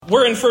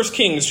We're in 1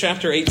 Kings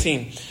chapter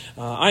 18.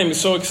 I am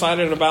so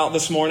excited about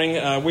this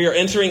morning. We are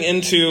entering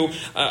into,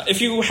 if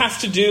you have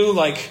to do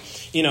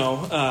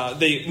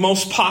the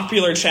most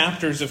popular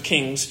chapters of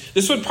Kings,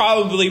 this would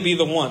probably be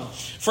the one.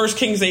 1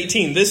 Kings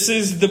 18, this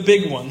is the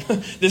big one.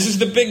 This is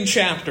the big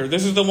chapter.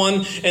 This is the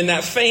one in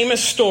that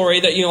famous story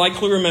that you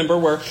likely remember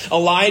where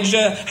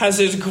Elijah has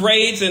his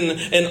great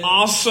and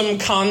awesome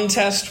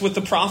contest with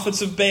the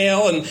prophets of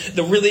Baal and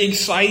the really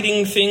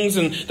exciting things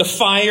and the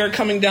fire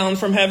coming down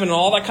from heaven and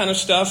all that kind of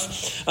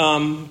stuff.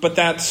 But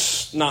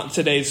that's not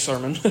today's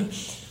sermon.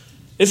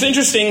 It's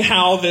interesting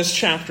how this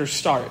chapter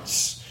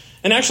starts.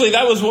 And actually,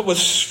 that was what was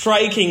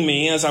striking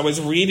me as I was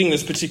reading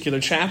this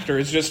particular chapter,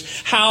 is just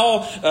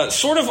how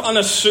sort of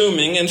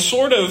unassuming and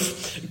sort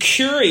of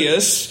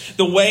curious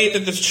the way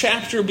that this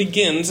chapter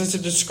begins as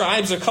it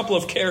describes a couple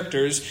of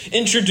characters,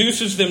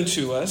 introduces them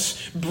to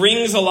us,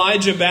 brings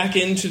Elijah back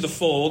into the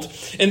fold,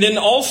 and then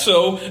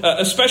also,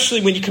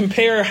 especially when you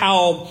compare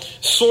how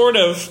sort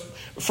of,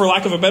 for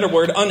lack of a better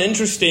word,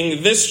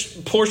 uninteresting this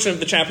portion of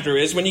the chapter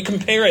is when you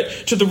compare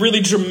it to the really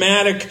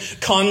dramatic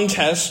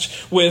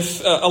contest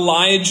with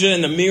Elijah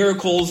and the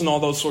miracles and all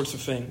those sorts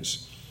of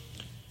things.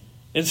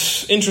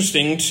 It's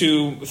interesting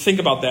to think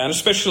about that,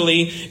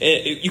 especially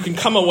you can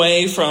come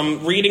away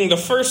from reading the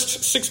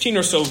first 16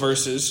 or so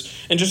verses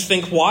and just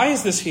think, why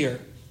is this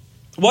here?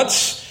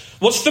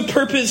 What's the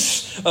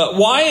purpose?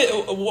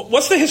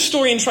 What's the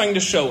historian trying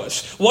to show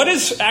us? What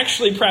is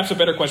actually, perhaps a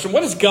better question,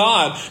 what is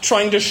God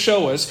trying to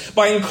show us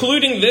by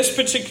including this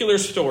particular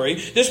story,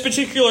 this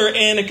particular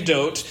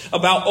anecdote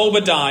about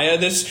Obadiah,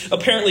 this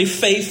apparently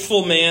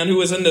faithful man who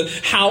was in the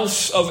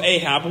house of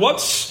Ahab?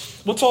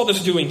 What's all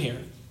this doing here?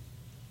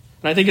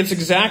 And I think it's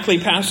exactly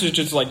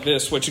passages like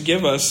this which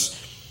give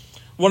us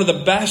one of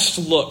the best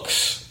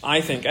looks,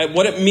 I think, at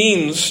what it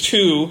means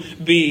to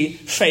be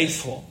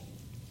faithful.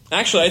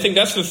 Actually, I think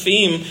that's the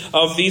theme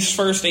of these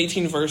first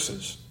 18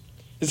 verses.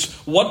 Is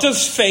what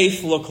does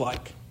faith look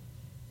like?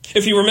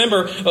 If you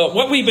remember,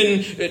 what we've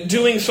been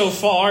doing so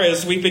far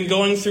as we've been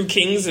going through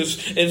Kings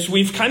is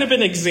we've kind of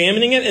been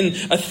examining it,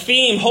 and a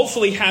theme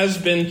hopefully has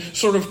been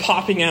sort of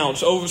popping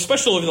out,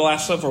 especially over the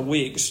last several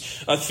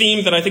weeks. A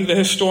theme that I think the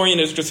historian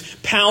is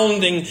just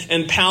pounding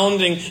and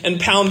pounding and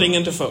pounding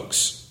into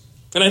folks.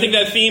 And I think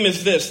that theme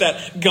is this,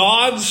 that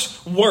God's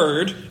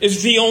word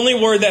is the only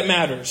word that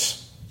matters.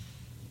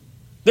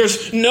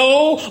 There's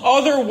no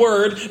other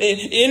word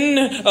in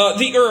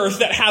the earth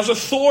that has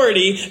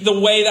authority the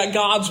way that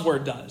God's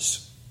word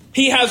does.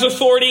 He has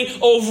authority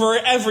over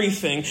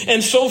everything.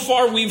 And so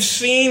far we've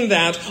seen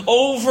that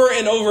over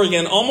and over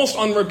again, almost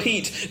on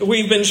repeat.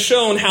 We've been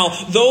shown how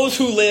those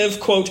who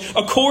live, quote,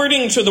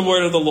 according to the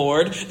word of the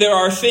Lord, there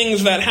are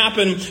things that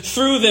happen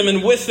through them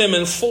and with them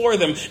and for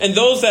them. And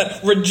those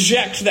that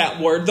reject that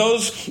word,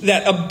 those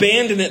that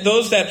abandon it,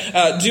 those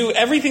that do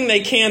everything they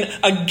can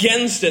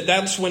against it,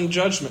 that's when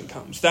judgment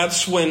comes.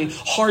 That's when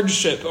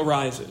hardship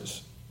arises.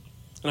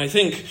 And I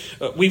think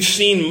we've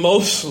seen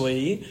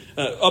mostly,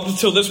 up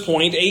until this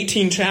point,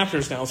 18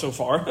 chapters now so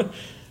far,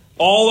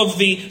 all of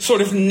the sort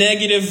of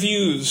negative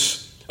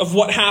views of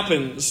what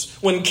happens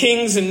when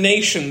kings and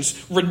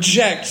nations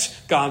reject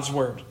God's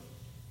word.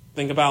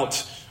 Think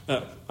about,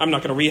 I'm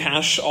not going to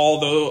rehash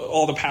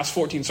all the past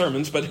 14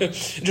 sermons, but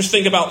just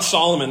think about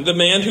Solomon, the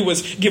man who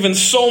was given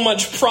so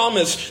much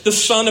promise, the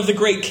son of the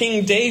great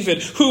King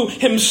David, who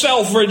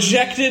himself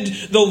rejected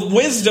the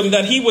wisdom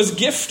that he was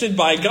gifted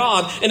by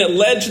God, and it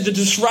led to the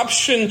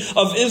disruption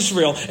of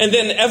Israel. And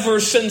then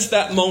ever since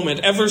that moment,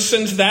 ever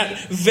since that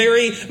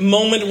very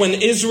moment when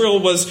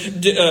Israel was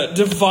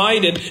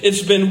divided,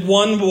 it's been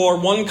one war,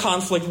 one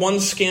conflict,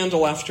 one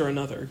scandal after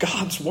another.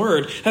 God's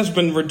word has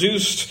been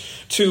reduced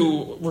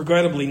to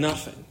regrettably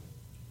nothing.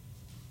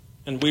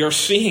 And we are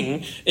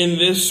seeing in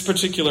this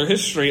particular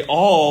history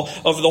all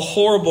of the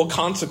horrible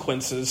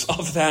consequences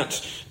of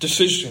that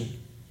decision.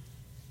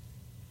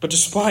 But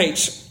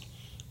despite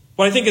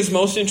what I think is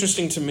most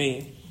interesting to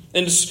me,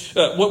 and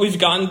what we've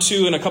gotten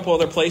to in a couple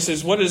other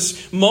places, what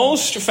is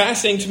most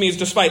fascinating to me is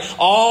despite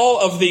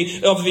all of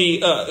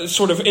the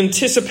sort of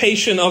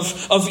anticipation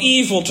of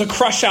evil to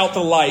crush out the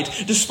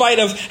light, despite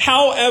of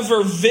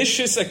however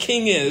vicious a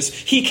king is,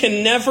 he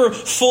can never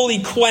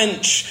fully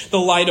quench the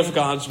light of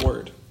God's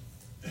word.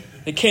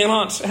 It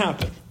cannot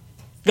happen.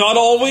 God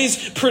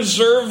always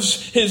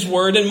preserves his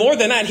word, and more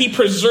than that, he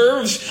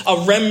preserves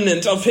a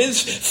remnant of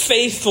his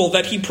faithful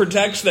that he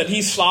protects, that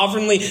he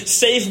sovereignly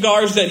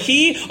safeguards, that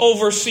he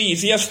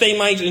oversees. Yes, they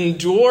might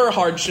endure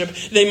hardship,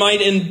 they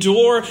might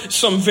endure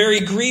some very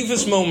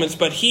grievous moments,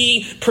 but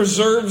he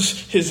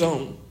preserves his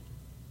own.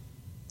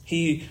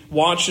 He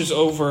watches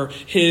over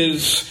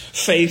his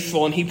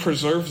faithful and he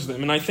preserves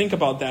them. And I think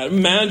about that.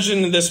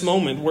 Imagine this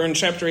moment. We're in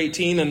chapter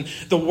 18 and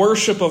the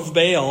worship of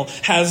Baal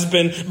has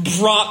been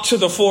brought to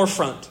the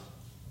forefront.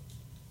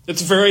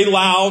 It's very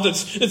loud.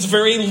 It's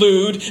very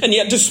lewd. And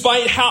yet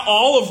despite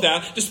all of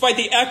that, despite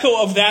the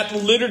echo of that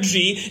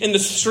liturgy in the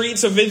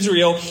streets of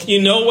Israel,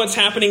 you know what's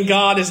happening.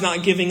 God is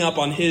not giving up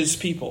on his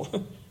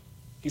people.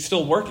 He's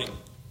still working.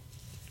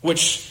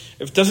 Which,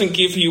 if it doesn't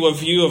give you a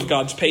view of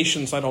God's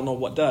patience, I don't know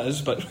what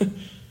does. But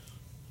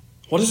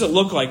What does it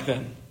look like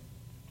then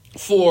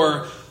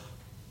for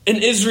an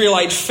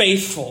Israelite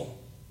faithful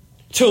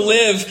to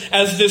live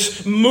as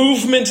this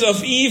movement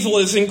of evil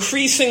is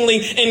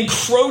increasingly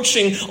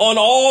encroaching on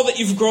all that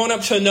you've grown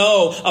up to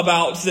know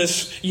about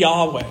this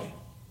Yahweh?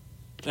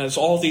 As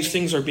all these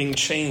things are being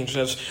changed,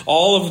 as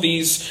all of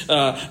these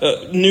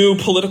new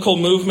political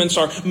movements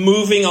are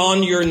moving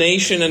on your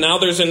nation, and now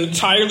there's an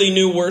entirely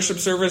new worship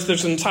service,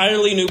 there's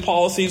entirely new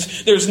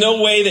policies, there's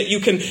no way that you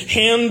can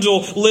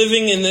handle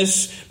living in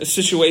this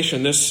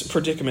situation, this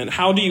predicament.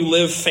 How do you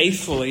live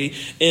faithfully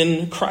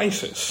in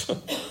crisis?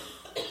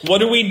 What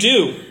do we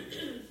do?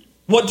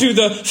 What do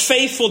the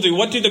faithful do?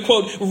 What do the,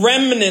 quote,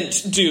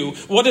 remnant do?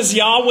 What does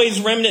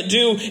Yahweh's remnant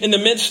do in the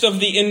midst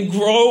of the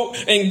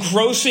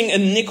engrossing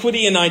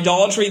iniquity and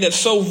idolatry that's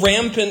so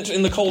rampant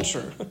in the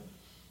culture?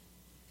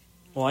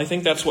 Well, I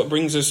think that's what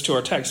brings us to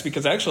our text,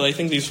 because actually I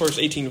think these first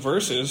 18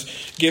 verses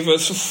give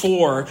us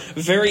 4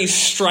 very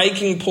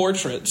striking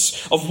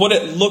portraits of what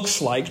it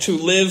looks like to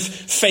live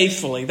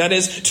faithfully. That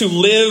is, to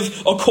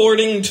live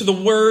according to the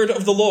word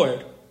of the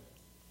Lord.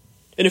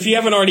 And if you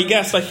haven't already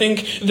guessed, I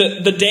think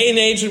that the day and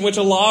age in which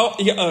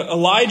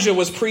Elijah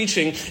was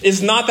preaching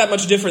is not that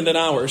much different than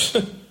ours.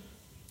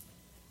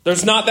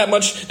 There's not that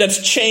much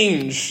that's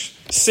changed.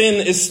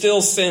 Sin is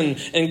still sin,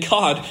 and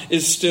God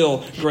is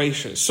still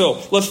gracious.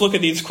 So let's look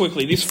at these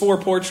quickly. These 4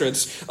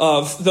 portraits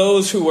of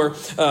those who are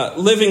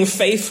living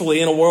faithfully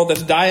in a world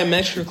that's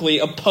diametrically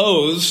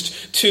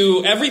opposed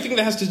to everything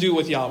that has to do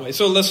with Yahweh.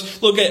 So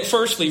let's look at,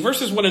 firstly,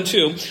 verses 1 and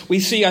 2. We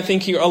see, I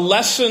think, here a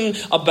lesson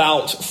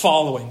about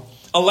following.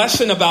 A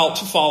lesson about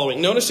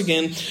following. Notice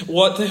again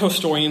what the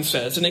historian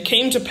says. And it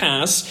came to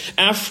pass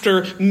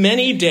after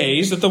many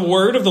days that the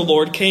word of the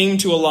Lord came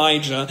to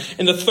Elijah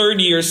in the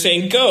 3rd year,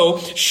 saying, Go,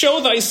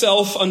 show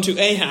thyself unto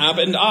Ahab,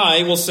 and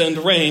I will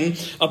send rain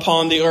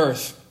upon the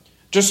earth.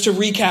 Just to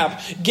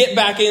recap, get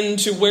back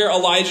into where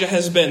Elijah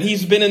has been.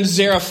 He's been in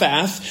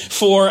Zarephath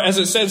for, as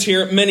it says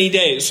here, many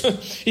days.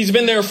 He's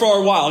been there for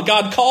a while.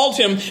 God called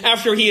him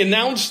after he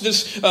announced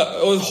this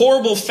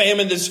horrible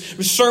famine, this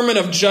sermon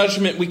of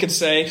judgment, we could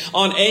say,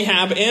 on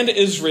Ahab and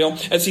Israel,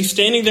 as he's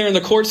standing there in the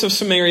courts of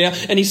Samaria,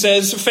 and he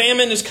says,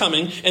 famine is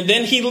coming, and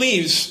then he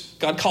leaves.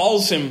 God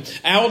calls him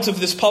out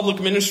of this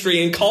public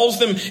ministry and calls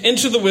them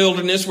into the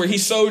wilderness where he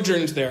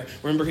sojourned there.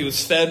 Remember, he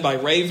was fed by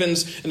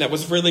ravens, and that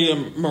was really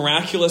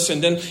miraculous.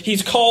 And then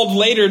he's called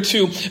later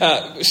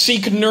to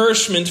seek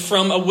nourishment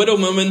from a widow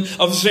woman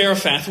of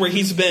Zarephath, where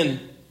he's been.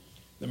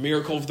 The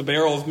miracle of the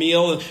barrel of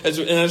meal, and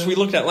as we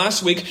looked at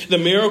last week, the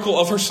miracle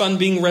of her son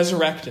being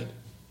resurrected.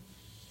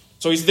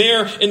 So he's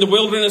there in the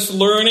wilderness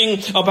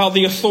learning about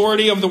the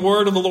authority of the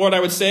word of the Lord, I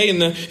would say.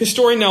 And the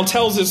historian now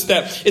tells us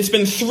that it's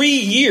been 3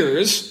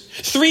 years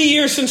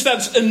since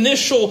that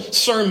initial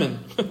sermon.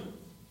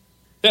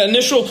 That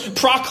initial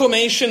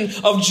proclamation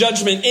of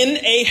judgment in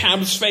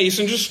Ahab's face.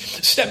 And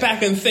just step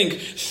back and think.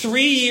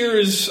 3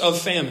 years of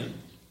famine.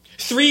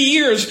 3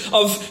 years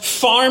of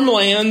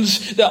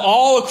farmlands that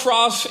all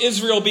across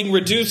Israel being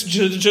reduced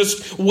to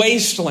just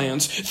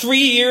wastelands. 3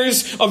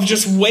 years of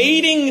just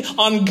waiting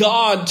on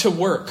God to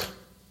work.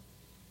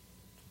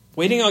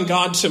 Waiting on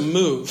God to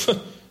move.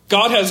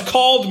 God has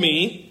called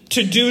me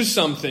to do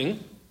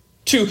something,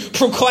 to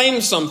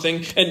proclaim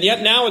something, and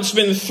yet now it's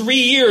been 3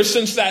 years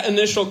since that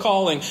initial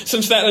calling,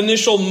 since that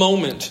initial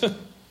moment.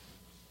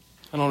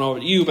 I don't know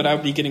about you, but I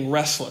would be getting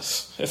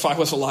restless if I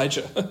was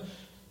Elijah.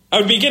 I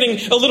would be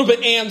getting a little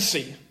bit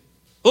antsy,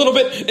 a little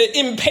bit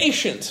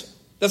impatient.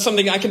 That's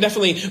something I can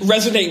definitely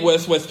resonate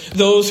with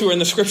those who are in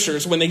the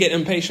scriptures when they get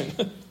impatient.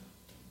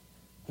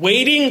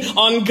 Waiting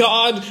on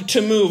God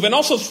to move. And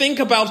also think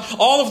about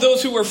all of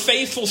those who were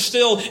faithful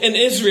still in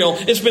Israel.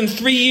 It's been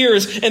 3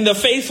 years, and the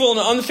faithful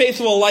and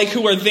unfaithful alike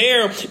who are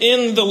there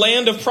in the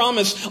land of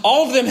promise,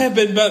 all of them have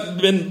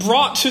been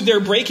brought to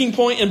their breaking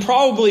point and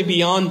probably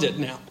beyond it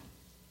now.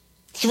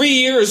 3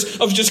 years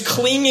of just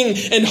clinging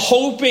and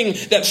hoping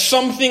that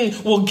something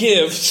will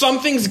give.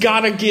 Something's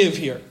got to give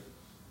here.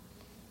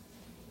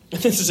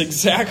 And this is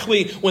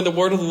exactly when the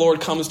word of the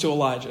Lord comes to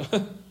Elijah.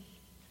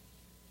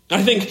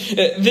 I think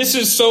this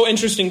is so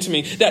interesting to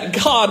me, that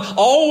God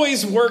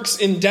always works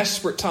in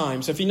desperate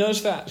times. Have you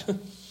noticed that?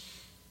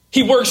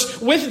 He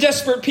works with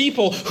desperate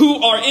people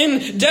who are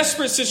in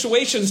desperate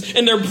situations,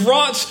 and they're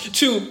brought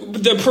to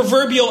the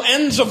proverbial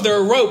ends of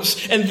their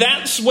ropes. And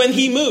that's when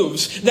he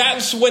moves.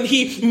 That's when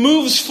he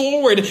moves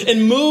forward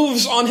and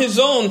moves on his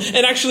own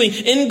and actually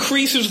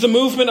increases the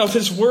movement of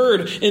his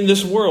word in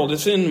this world.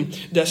 It's in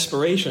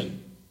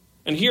desperation.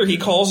 And here he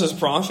calls his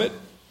prophet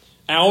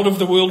out of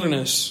the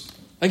wilderness.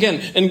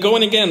 Again, and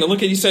going again,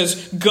 look at, he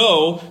says,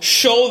 Go,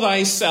 show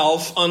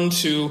thyself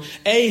unto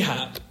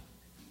Ahab.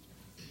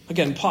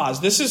 Again, pause.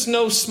 This is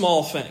no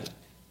small thing.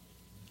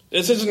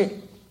 This isn't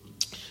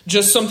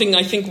just something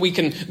I think we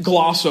can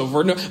gloss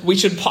over. No, we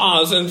should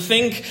pause and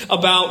think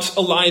about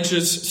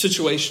Elijah's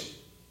situation.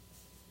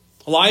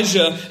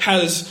 Elijah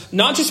has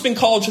not just been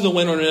called to the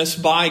wilderness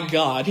by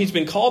God. He's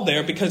been called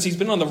there because he's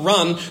been on the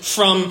run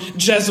from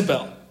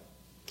Jezebel.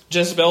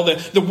 Jezebel,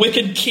 the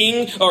wicked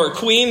king or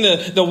queen,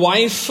 the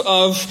wife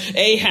of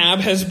Ahab,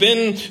 has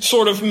been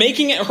sort of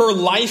making it her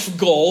life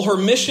goal, her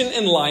mission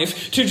in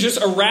life, to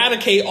just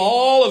eradicate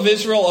all of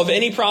Israel of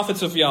any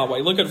prophets of Yahweh.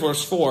 Look at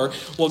verse 4.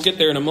 We'll get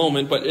there in a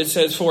moment, but it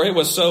says, "For it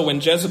was so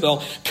when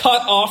Jezebel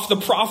cut off the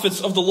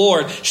prophets of the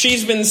Lord."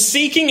 She's been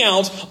seeking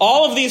out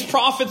all of these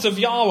prophets of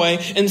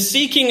Yahweh and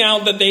seeking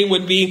out that they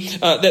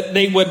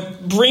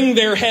would bring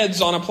their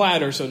heads on a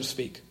platter, so to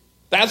speak.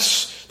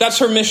 That's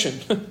her mission.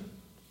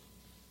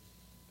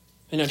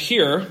 And yet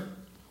here,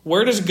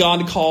 where does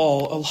God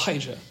call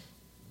Elijah?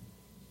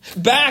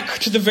 Back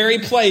to the very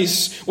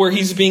place where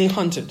he's being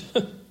hunted.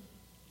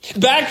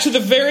 Back to the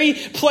very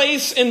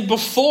place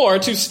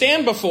to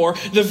stand before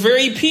the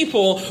very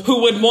people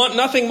who would want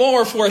nothing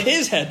more for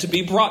his head to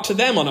be brought to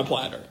them on a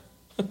platter.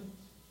 I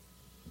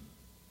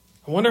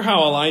wonder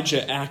how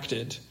Elijah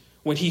acted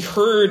when he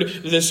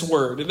heard this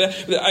word.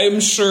 I'm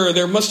sure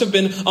there must have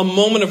been a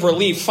moment of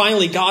relief.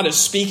 Finally, God is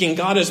speaking.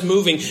 God is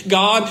moving.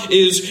 God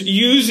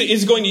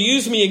is going to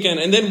use me again.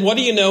 And then what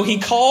do you know? He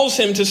calls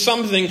him to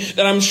something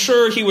that I'm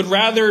sure he would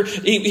rather,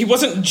 he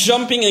wasn't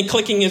jumping and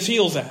clicking his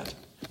heels at.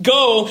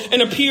 Go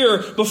and appear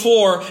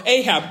before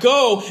Ahab.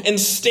 Go and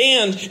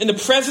stand in the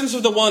presence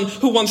of the one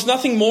who wants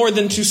nothing more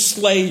than to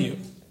slay you,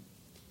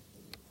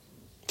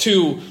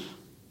 to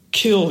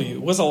kill you.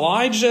 Was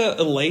Elijah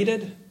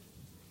elated?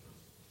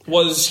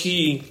 Was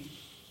he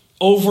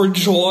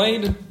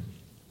overjoyed?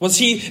 Was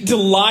he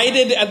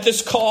delighted at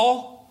this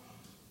call?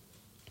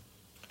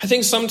 I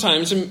think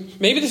sometimes, and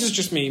maybe this is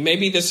just me,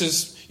 maybe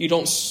you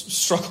don't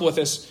struggle with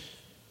this,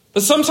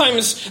 but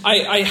sometimes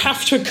I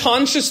have to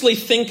consciously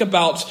think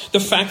about the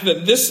fact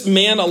that this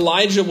man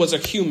Elijah was a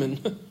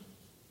human.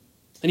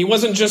 And he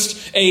wasn't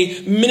just a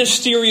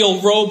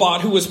ministerial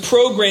robot who was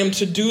programmed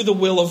to do the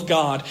will of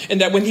God. And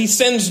that when he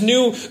sends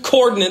new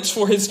coordinates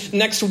for his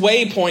next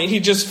waypoint, he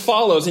just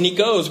follows and he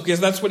goes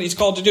because that's what he's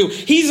called to do.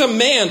 He's a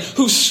man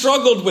who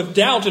struggled with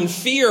doubt and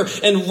fear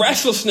and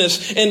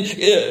restlessness and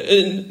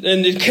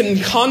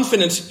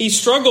confidence. He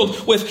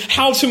struggled with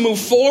how to move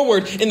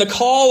forward in the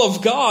call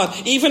of God,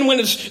 even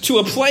when it's to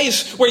a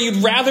place where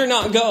you'd rather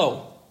not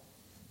go.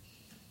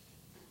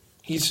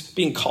 He's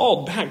being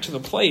called back to the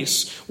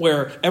place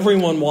where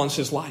everyone wants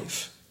his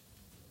life.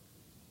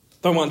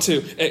 They want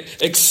to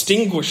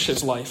extinguish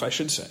his life, I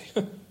should say.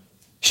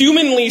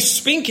 Humanly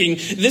speaking,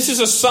 this is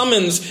a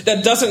summons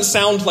that doesn't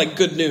sound like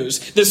good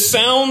news. This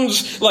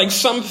sounds like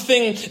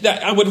something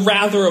that I would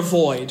rather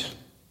avoid.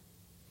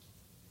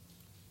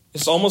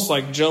 It's almost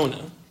like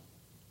Jonah.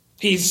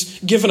 He's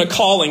given a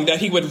calling that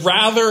he would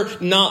rather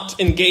not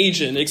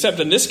engage in, except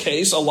in this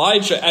case,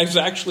 Elijah is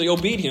actually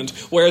obedient,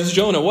 whereas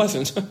Jonah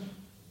wasn't.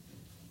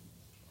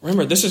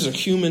 Remember, this is a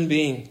human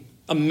being,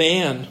 a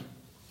man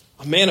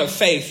of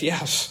faith,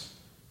 yes.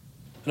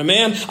 And a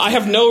man, I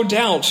have no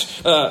doubt,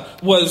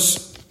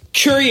 was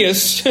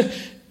curiously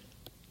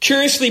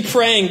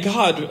praying,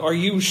 God, are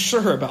you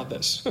sure about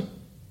this?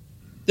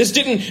 This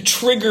didn't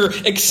trigger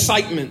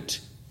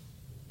excitement.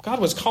 God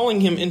was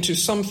calling him into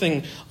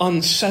something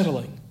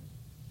unsettling.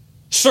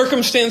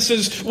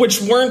 Circumstances which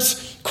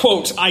weren't,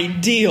 quote,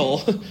 ideal.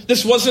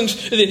 This wasn't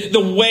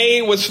the way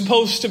it was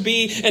supposed to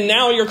be. And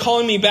now you're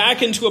calling me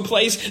back into a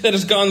place that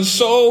has gone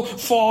so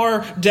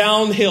far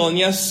downhill. And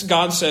yes,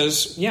 God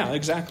says, yeah,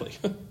 exactly.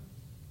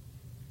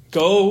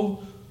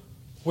 Go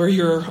where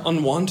you're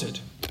unwanted.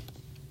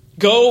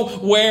 Go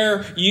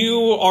where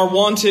you are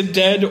wanted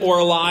dead or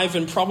alive,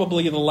 and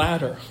probably the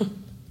latter.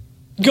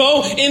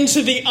 Go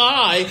into the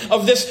eye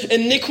of this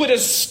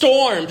iniquitous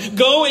storm.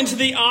 Go into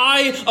the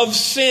eye of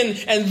sin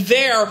and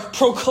there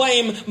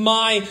proclaim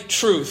my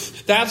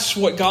truth. That's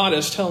what God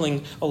is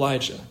telling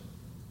Elijah.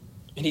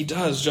 And he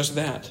does just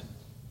that.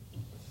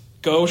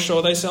 Go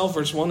show thyself,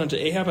 verse 1, unto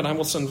Ahab, and I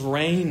will send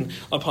rain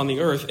upon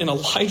the earth. And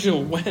Elijah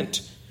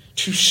went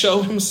to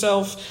show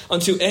himself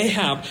unto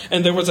Ahab.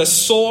 And there was a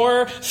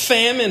sore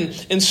famine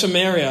in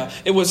Samaria.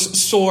 It was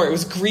sore. It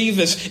was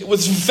grievous. It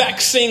was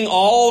vexing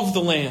all of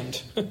the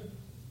land.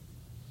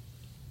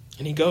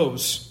 And he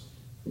goes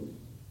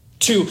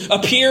to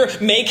appear,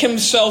 make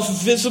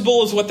himself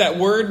visible is what that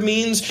word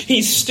means.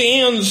 He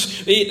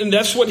stands, and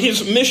that's what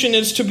his mission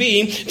is to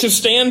be, to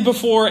stand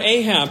before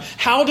Ahab.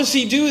 How does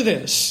he do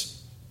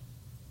this?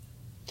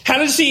 How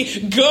does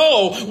he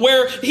go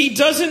where he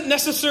doesn't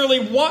necessarily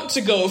want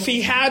to go if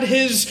he had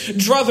his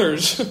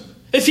druthers?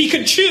 If he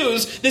could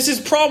choose, this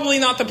is probably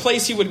not the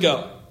place he would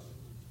go.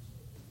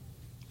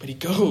 But he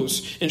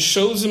goes and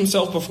shows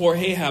himself before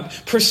Ahab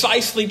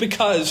precisely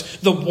because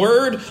the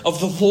word of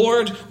the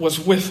Lord was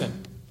with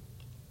him.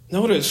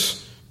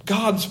 Notice,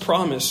 God's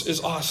promise is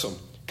awesome.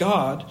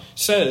 God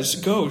says,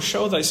 go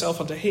show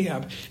thyself unto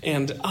Ahab,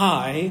 and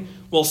I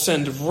will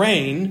send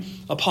rain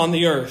upon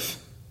the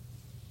earth.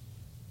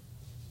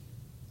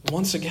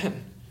 Once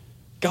again,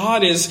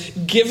 God is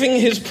giving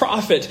his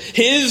prophet,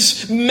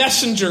 his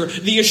messenger,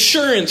 the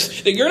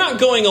assurance that you're not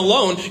going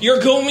alone.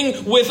 You're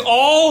going with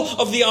all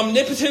of the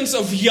omnipotence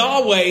of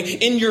Yahweh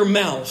in your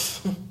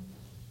mouth.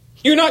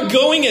 You're not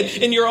going it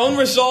in your own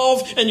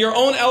resolve and your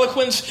own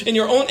eloquence and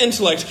your own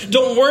intellect.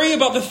 Don't worry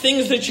about the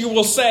things that you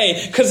will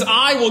say, because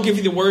I will give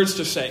you the words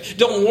to say.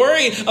 Don't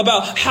worry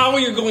about how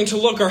you're going to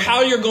look or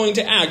how you're going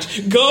to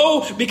act.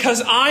 Go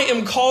because I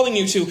am calling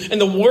you to. And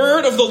the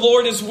word of the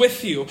Lord is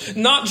with you.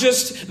 Not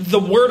just the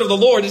word of the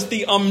Lord. It's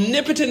the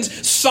omnipotent,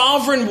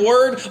 sovereign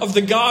word of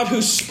the God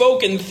who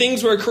spoke and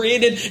things were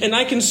created. And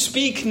I can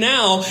speak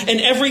now and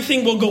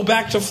everything will go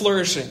back to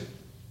flourishing.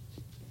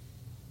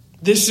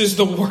 This is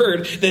the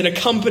word that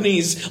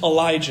accompanies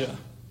Elijah.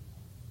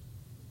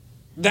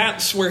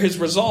 That's where his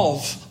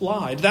resolve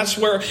lied. That's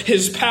where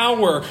his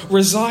power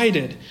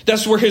resided.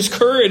 That's where his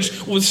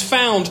courage was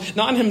found,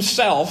 not in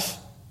himself,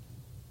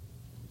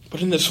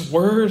 but in this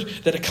word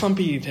that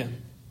accompanied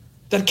him.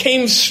 That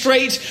came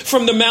straight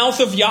from the mouth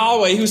of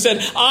Yahweh, who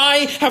said,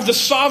 I have the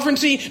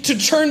sovereignty to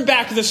turn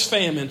back this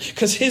famine,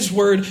 because his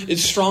word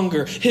is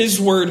stronger. His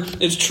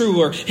word is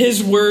truer.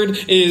 His word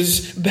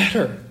is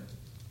better.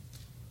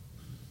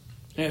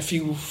 If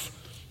you've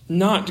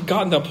not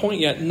gotten the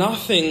point yet,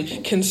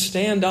 nothing can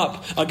stand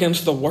up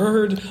against the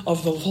word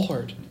of the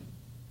Lord.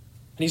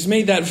 And he's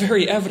made that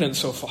very evident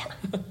so far.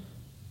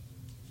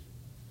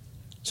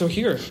 So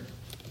here,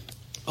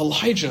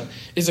 Elijah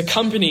is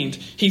accompanied.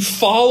 He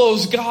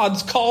follows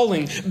God's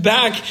calling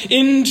back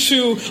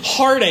into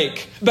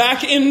heartache,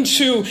 back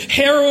into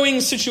harrowing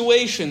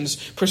situations,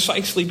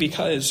 precisely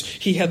because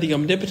he had the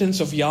omnipotence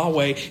of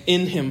Yahweh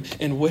in him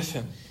and with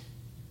him.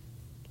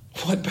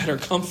 What better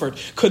comfort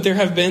could there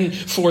have been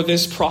for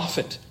this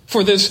prophet,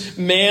 for this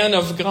man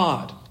of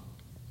God?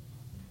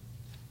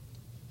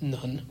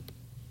 None.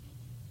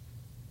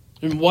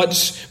 And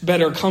what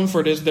better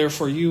comfort is there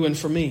for you and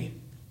for me?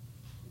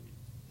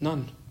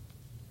 None.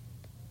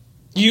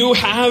 You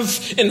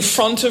have in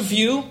front of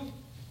you,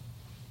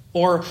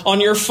 or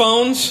on your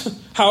phones,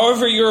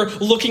 however you're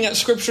looking at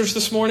scriptures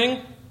this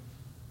morning,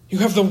 you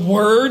have the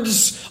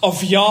words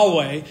of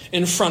Yahweh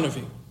in front of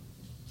you.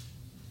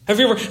 Have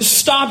you ever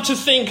stopped to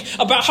think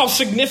about how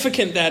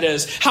significant that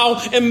is, how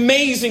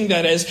amazing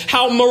that is,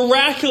 how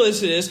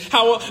miraculous it is,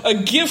 how a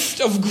gift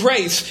of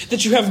grace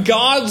that you have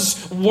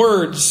God's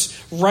words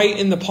right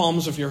in the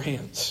palms of your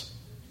hands?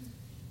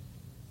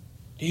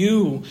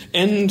 You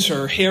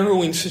enter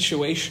harrowing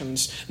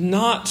situations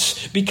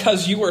not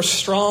because you are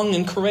strong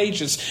and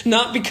courageous,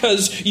 not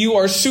because you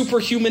are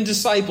superhuman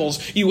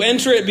disciples. You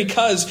enter it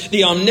because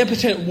the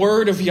omnipotent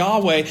word of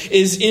Yahweh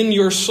is in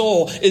your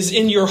soul, is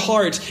in your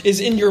heart, is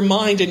in your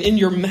mind, and in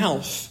your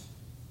mouth.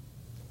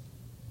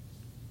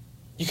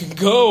 You can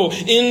go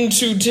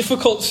into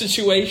difficult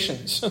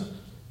situations.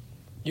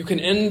 You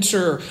can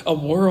enter a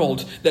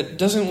world that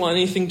doesn't want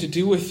anything to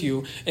do with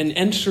you and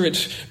enter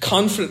it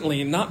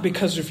confidently, not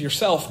because of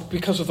yourself, but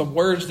because of the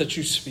words that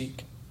you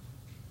speak.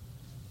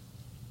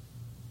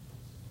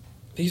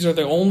 These are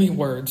the only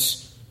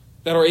words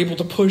that are able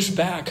to push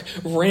back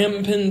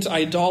rampant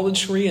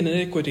idolatry and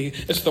iniquity.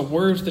 It's the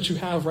words that you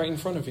have right in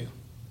front of you.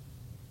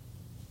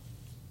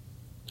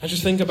 I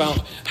just think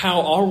about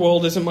how our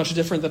world isn't much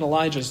different than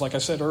Elijah's, like I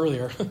said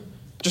earlier.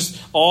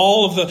 Just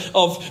all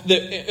of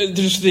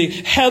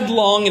the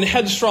headlong and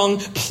headstrong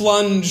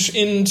plunge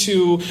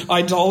into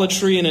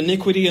idolatry and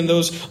iniquity and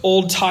those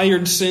old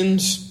tired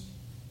sins.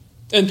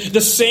 And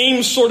the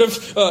same sort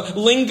of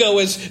lingo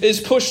is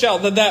pushed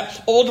out,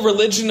 that old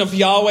religion of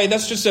Yahweh,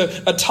 that's just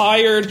a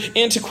tired,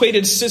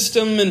 antiquated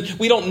system, and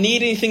we don't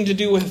need anything to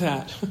do with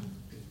that.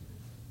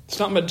 It's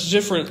not much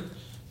different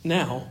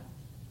now.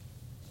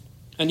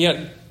 And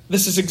yet,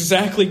 this is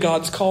exactly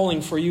God's calling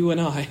for you and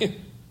I.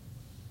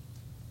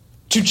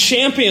 To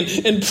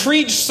champion and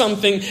preach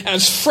something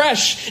as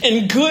fresh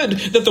and good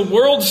that the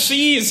world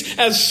sees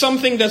as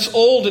something that's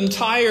old and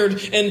tired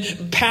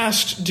and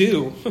past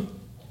due.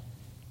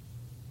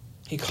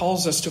 He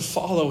calls us to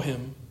follow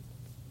him,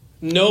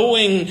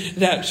 knowing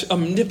that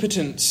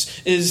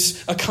omnipotence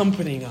is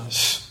accompanying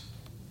us.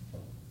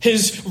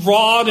 His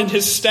rod and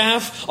his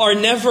staff are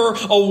never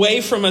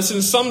away from us,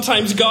 and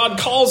sometimes God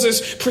calls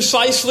us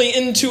precisely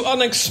into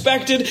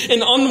unexpected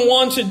and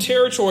unwanted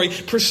territory,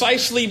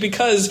 precisely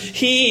because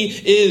he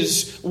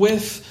is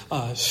with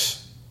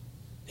us.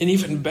 And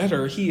even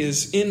better, he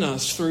is in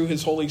us through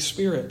his Holy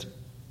Spirit.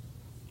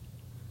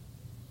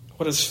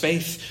 What does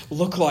faith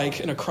look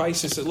like in a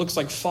crisis? It looks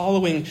like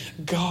following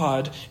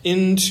God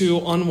into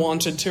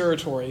unwanted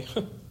territory.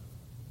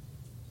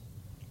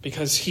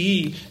 Because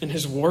he and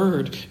his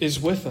word is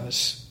with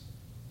us.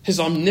 His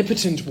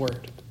omnipotent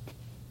word.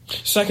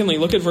 Secondly,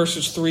 look at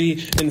verses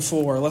 3 and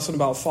 4. A lesson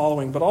about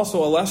following, but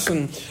also a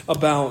lesson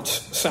about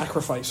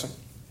sacrificing.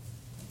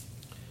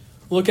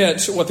 Look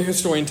at what the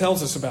historian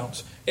tells us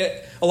about.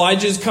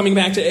 Elijah is coming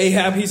back to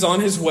Ahab. He's on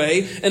his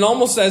way. And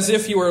almost as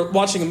if you were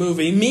watching a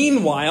movie,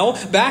 meanwhile,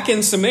 back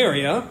in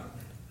Samaria,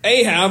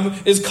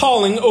 Ahab is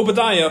calling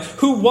Obadiah,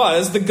 who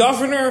was the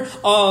governor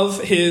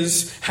of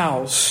his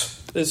house.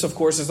 This, of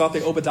course, is not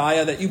the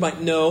Obadiah that you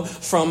might know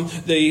from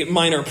the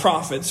minor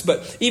prophets.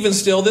 But even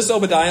still, this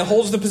Obadiah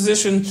holds the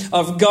position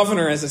of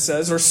governor, as it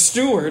says, or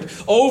steward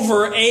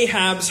over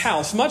Ahab's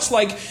house. Much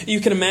like you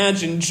can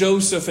imagine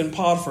Joseph in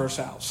Potiphar's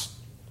house.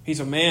 He's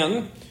a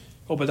man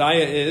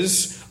Obadiah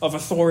is of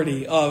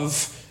authority, of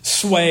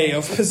sway,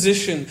 of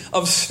position,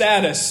 of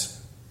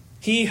status.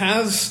 He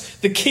has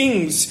the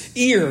king's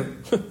ear.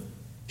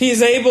 He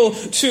is able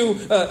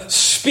to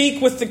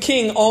speak with the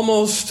king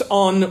almost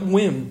on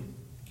whim.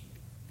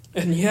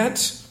 And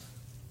yet,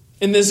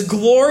 in this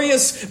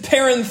glorious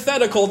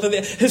parenthetical that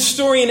the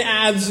historian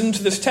adds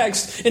into this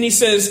text, and he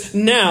says,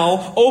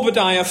 now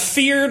Obadiah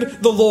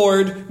feared the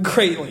Lord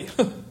greatly.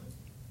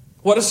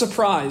 What a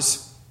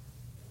surprise.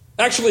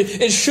 Actually,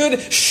 it should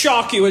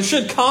shock you. It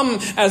should come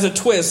as a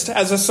twist,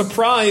 as a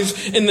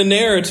surprise in the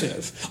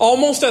narrative.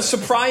 Almost as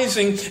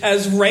surprising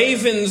as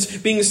ravens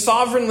being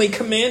sovereignly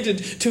commanded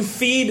to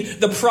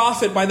feed the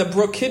prophet by the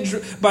brook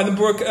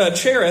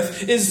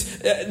Cherith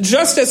is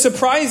just as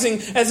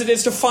surprising as it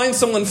is to find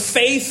someone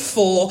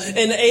faithful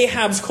in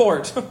Ahab's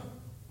court.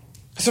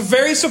 It's a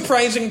very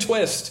surprising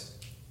twist.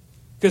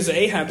 Because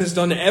Ahab has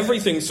done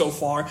everything so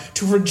far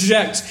to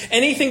reject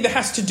anything that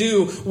has to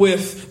do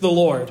with the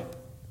Lord.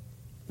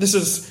 This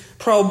is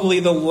probably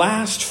the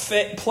last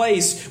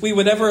place we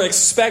would ever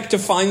expect to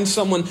find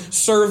someone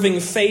serving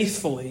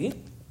faithfully.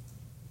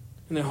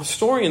 And the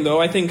historian,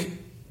 though, I think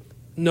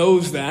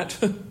knows that.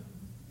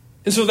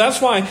 And so that's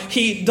why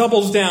he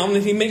doubles down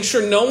and he makes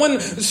sure no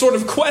one sort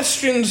of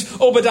questions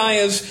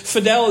Obadiah's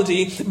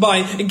fidelity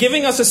by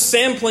giving us a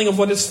sampling of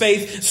what his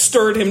faith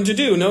stirred him to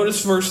do.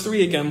 Notice verse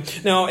 3 again.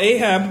 Now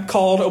Ahab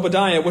called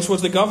Obadiah, which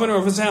was the governor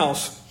of his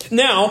house.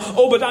 Now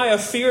Obadiah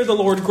feared the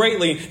Lord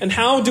greatly. And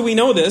how do we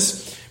know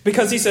this?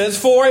 Because he says,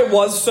 for it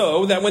was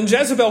so that when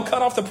Jezebel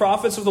cut off the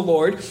prophets of the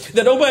Lord,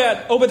 that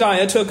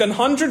Obadiah took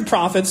 100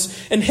 prophets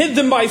and hid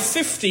them by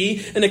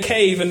 50 in a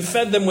cave and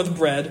fed them with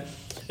bread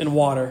and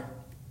water.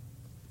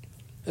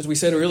 As we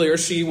said earlier,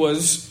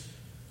 Jezebel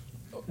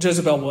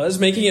was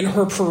making it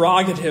her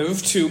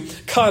prerogative to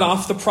cut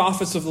off the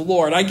prophets of the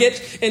Lord. I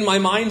get in my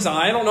mind's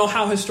eye, I don't know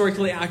how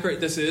historically accurate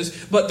this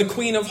is, but the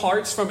Queen of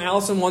Hearts from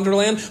Alice in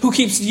Wonderland, who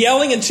keeps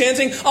yelling and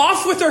chanting,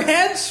 off with their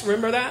heads!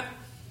 Remember that?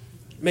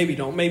 Maybe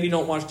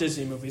don't watch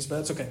Disney movies, but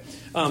that's okay.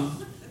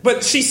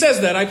 But she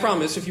says that, I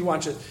promise, if you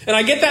watch it. And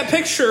I get that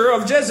picture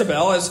of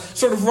Jezebel as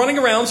sort of running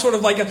around, sort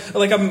of like a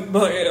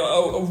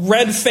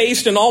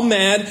red-faced and all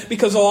mad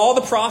because all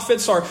the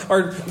prophets are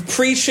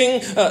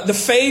preaching the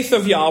faith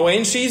of Yahweh,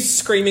 and she's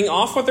screaming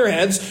off with their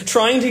heads,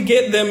 trying to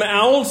get them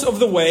out of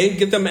the way,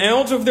 get them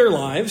out of their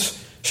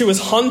lives. She was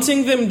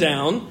hunting them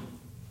down.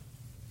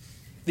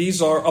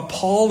 These are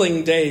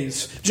appalling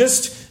days.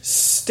 Just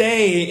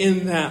stay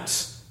in that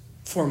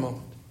for a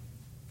moment.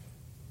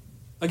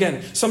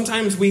 Again,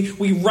 sometimes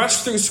we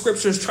rush through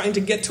scriptures trying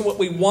to get to what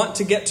we want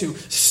to get to.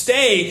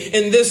 Stay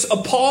in this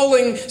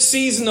appalling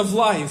season of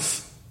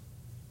life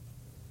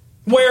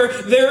where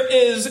there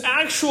is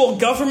actual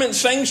government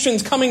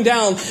sanctions coming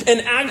down and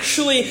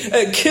actually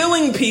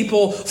killing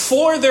people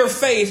for their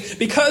faith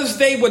because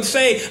they would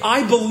say,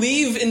 I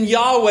believe in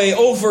Yahweh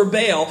over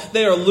Baal.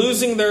 They are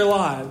losing their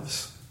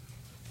lives.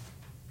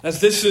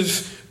 As this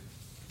is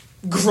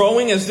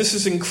growing, as this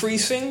is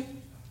increasing,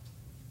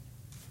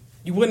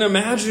 you wouldn't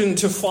imagine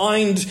to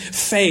find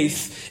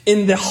faith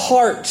in the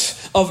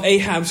heart of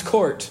Ahab's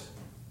court.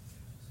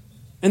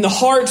 In the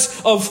heart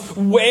of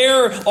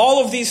where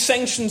all of these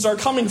sanctions are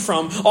coming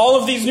from. All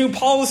of these new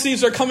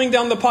policies are coming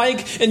down the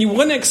pike. And you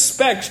wouldn't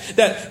expect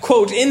that,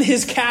 quote, in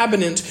his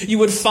cabinet, you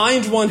would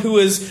find one who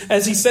is,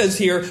 as he says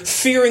here,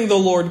 fearing the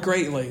Lord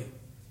greatly.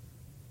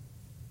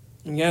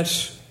 And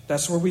yet,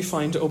 that's where we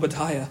find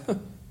Obadiah.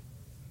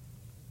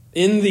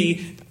 In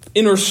the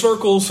inner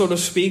circle, so to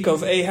speak,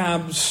 of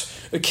Ahab's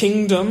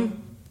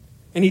kingdom,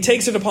 and he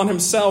takes it upon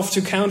himself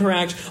to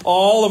counteract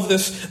all of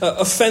this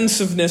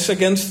offensiveness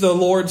against the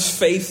Lord's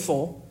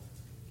faithful.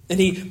 And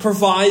he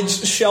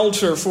provides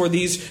shelter for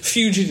these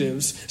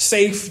fugitives,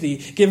 safety,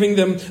 giving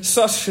them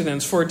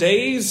sustenance for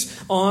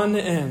days on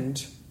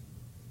end.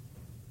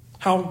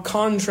 How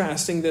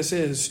contrasting this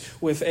is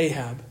with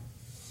Ahab,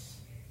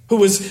 who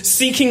was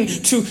seeking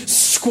to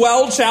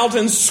squelch out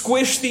and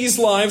squish these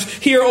lives.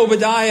 Here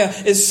Obadiah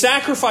is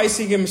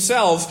sacrificing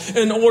himself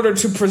in order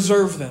to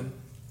preserve them,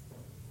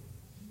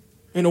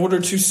 in order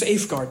to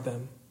safeguard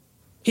them.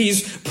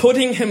 He's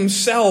putting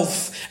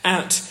himself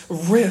at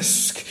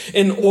risk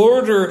in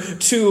order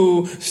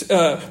to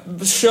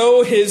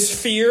show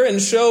his fear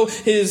and show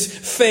his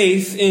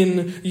faith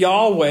in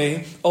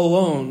Yahweh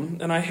alone.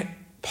 And I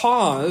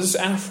pause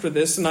after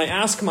this and I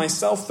ask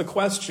myself the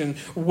question,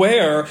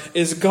 where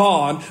is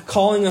God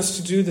calling us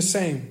to do the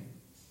same?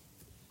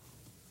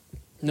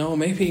 No,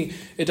 maybe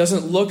it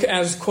doesn't look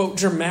as, quote,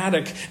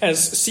 dramatic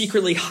as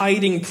secretly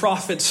hiding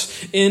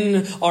prophets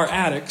in our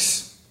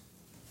attics.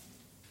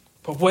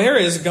 But where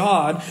is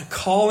God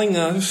calling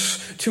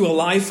us to a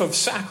life of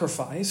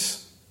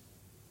sacrifice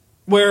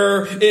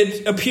where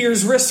it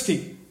appears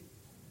risky?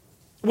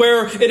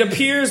 Where it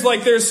appears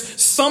like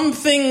there's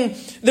something,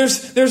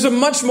 there's a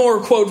much more,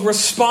 quote,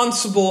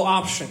 responsible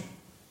option.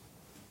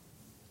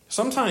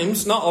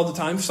 Sometimes, not all the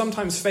time,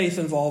 sometimes faith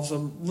involves a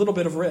little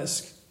bit of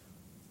risk.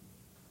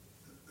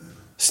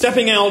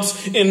 Stepping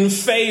out in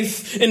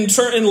faith, in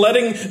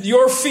letting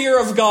your fear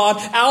of God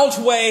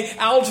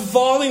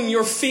outvolume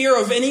your fear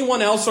of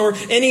anyone else or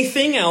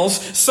anything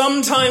else,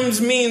 sometimes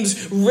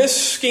means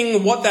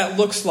risking what that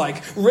looks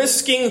like,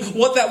 risking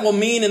what that will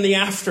mean in the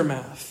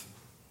aftermath.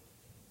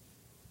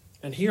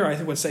 And here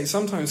I would say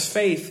sometimes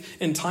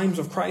faith in times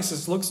of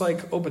crisis looks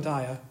like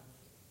Obadiah.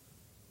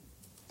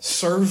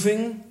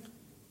 Serving,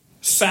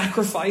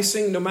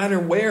 sacrificing, no matter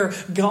where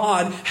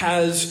God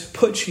has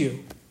put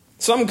you.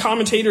 Some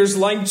commentators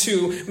like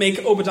to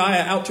make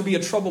Obadiah out to be a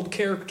troubled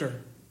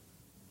character.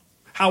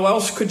 How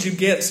else could you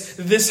get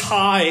this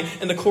high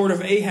in the court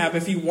of Ahab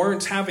if you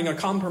weren't having a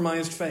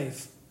compromised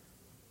faith?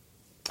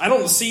 I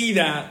don't see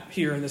that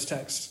here in this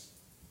text.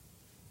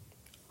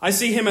 I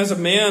see him as a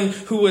man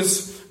who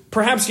was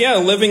perhaps,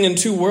 living in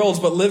two worlds,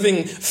 but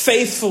living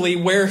faithfully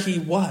where he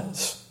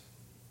was.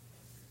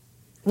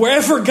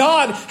 Wherever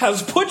God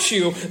has put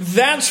you,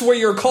 that's where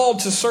you're called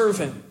to serve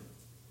him.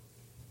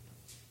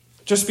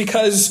 Just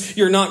because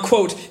you're not,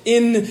 quote,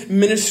 in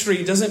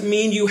ministry doesn't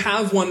mean you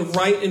have one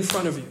right in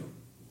front of you.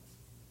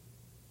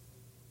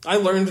 I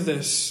learned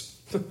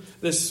this.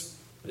 This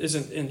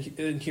isn't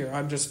in here.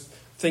 I'm just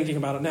thinking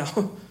about it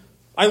now.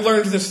 I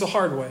learned this the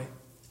hard way.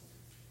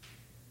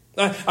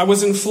 I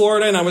was in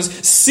Florida and I was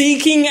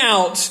seeking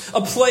out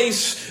a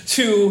place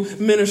to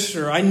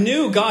minister. I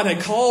knew God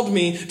had called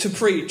me to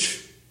preach.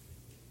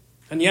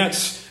 And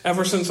yet,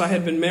 ever since I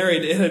had been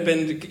married, it had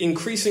been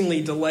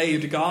increasingly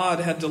delayed. God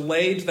had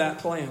delayed that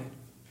plan.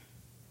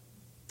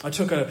 I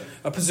took a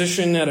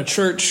position at a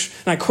church,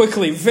 and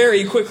I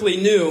very quickly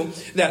knew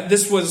that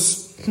this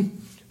was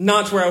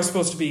not where I was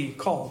supposed to be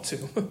called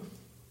to.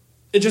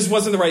 It just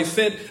wasn't the right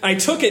fit. I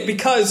took it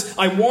because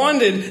I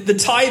wanted the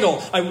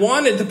title. I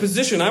wanted the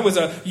position. I was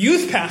a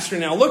youth pastor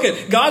now. Look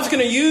at, God's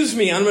going to use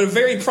me. I'm in a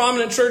very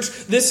prominent church.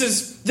 This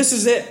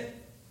is it.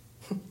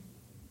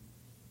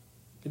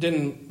 It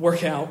didn't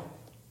work out.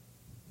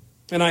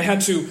 And I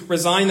had to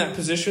resign that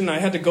position. I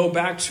had to go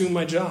back to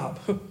my job.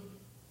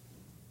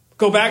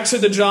 Go back to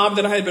the job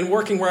that I had been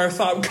working where I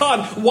thought,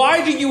 God,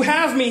 why do you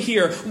have me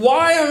here?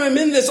 Why am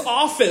I in this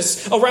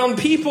office around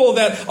people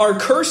that are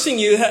cursing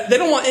you? They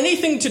don't want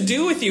anything to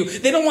do with you.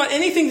 They don't want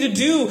anything to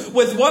do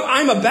with what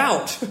I'm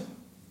about.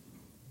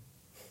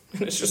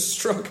 And it just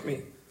struck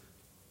me.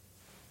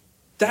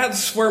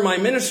 That's where my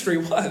ministry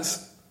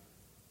was.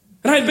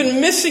 And I had been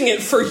missing it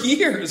for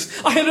years.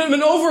 I had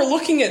been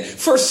overlooking it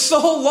for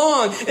so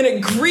long. And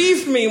it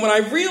grieved me when I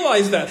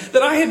realized that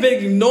I had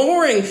been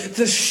ignoring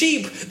the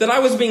sheep that I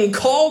was being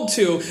called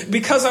to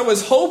because I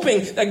was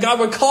hoping that God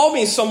would call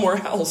me somewhere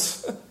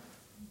else.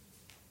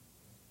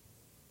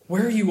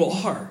 Where you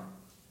are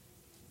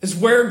is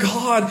where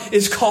God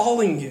is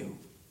calling you.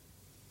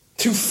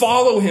 To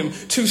follow him,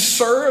 to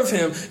serve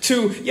him,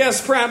 to,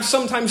 yes, perhaps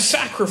sometimes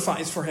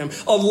sacrifice for him.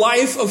 A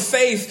life of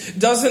faith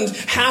doesn't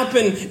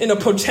happen in a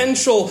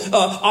potential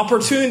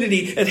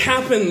opportunity. It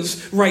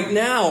happens right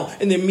now,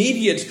 in the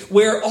immediate.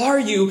 Where are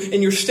you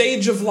in your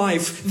stage of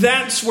life?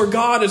 That's where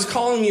God is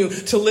calling you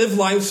to live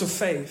lives of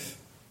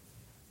faith.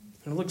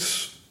 And it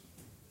looks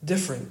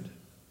different.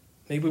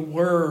 Maybe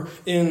we're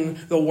in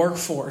the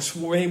workforce.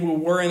 Maybe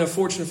we're in a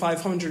Fortune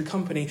 500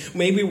 company.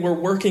 Maybe we're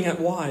working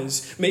at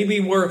Wise. Maybe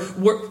we're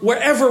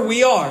wherever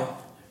we are.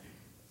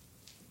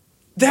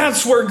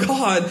 That's where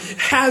God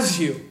has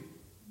you.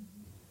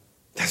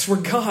 That's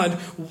where God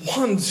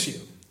wants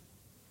you.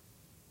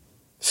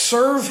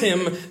 Serve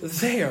him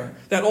there.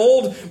 That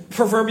old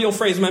proverbial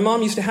phrase, my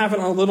mom used to have it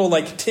on a little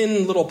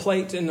tin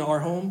plate in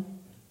our home.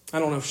 I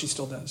don't know if she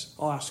still does.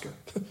 I'll ask her.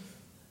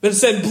 But it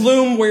said,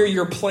 bloom where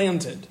you're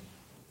planted.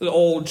 The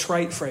old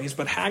trite phrase,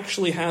 but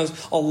actually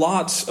has a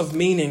lot of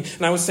meaning,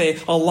 and I would say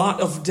a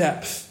lot of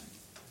depth.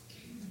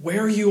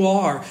 Where you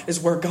are is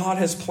where God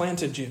has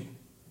planted you.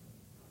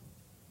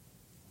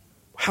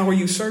 How are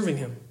you serving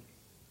him?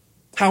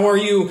 How are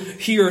you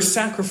here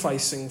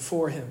sacrificing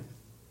for him?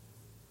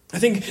 I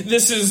think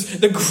this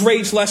is the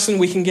great lesson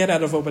we can get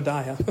out of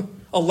Obadiah.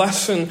 A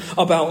lesson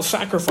about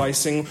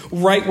sacrificing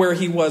right where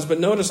he was. But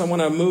notice I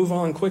want to move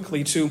on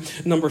quickly to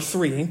number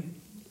 3.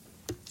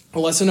 A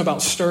lesson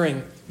about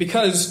stirring.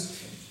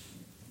 Because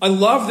I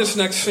love this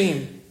next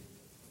theme.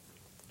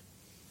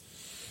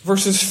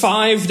 Verses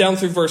 5 down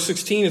through verse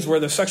 16 is where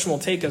the section will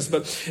take us.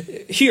 But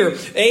here,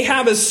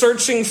 Ahab is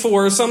searching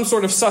for some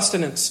sort of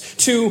sustenance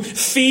to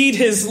feed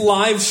his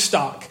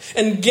livestock.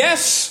 And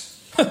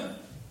guess,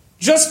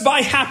 just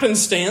by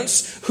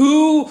happenstance,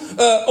 who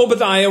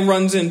Obadiah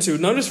runs into.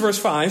 Notice verse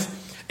 5.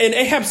 And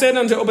Ahab said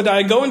unto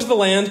Obadiah, go into the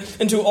land,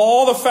 into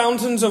all the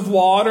fountains of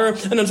water,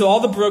 and into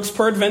all the brooks,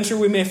 peradventure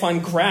we may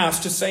find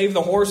grass to save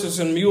the horses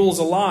and mules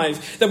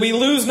alive, that we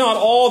lose not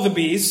all the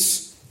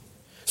beasts.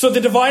 So they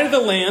divided the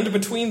land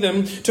between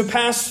them to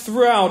pass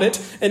throughout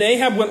it, and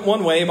Ahab went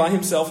one way by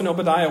himself, and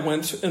Obadiah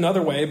went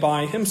another way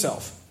by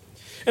himself.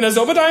 And as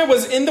Obadiah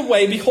was in the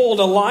way, behold,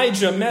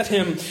 Elijah met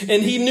him,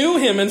 and he knew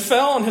him, and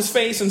fell on his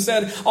face, and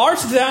said, art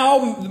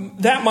thou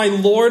that my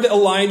lord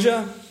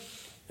Elijah?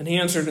 And he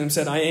answered and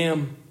said, I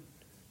am.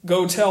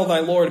 Go tell thy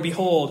Lord,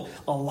 behold,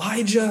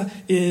 Elijah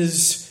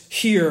is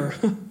here.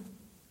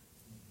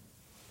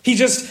 He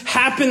just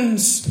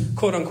happens,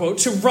 quote unquote,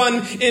 to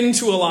run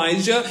into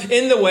Elijah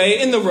in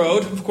the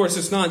road. Of course,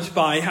 it's not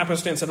by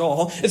happenstance at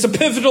all. It's a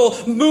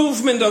pivotal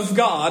movement of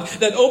God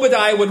that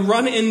Obadiah would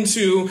run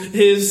into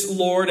his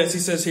Lord, as he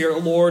says here,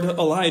 Lord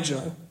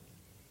Elijah.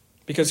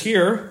 Because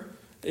here,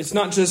 it's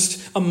not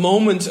just a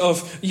moment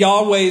of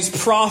Yahweh's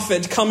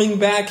prophet coming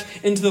back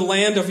into the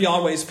land of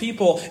Yahweh's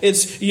people.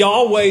 It's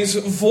Yahweh's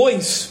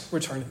voice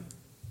returning.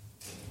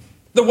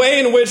 The way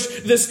in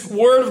which this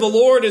word of the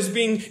Lord is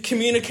being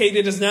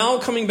communicated is now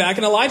coming back,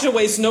 and Elijah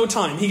wastes no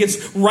time. He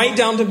gets right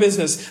down to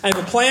business. I have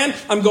a plan.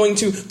 I'm going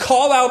to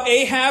call out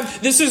Ahab.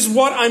 This is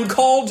what I'm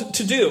called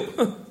to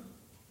do.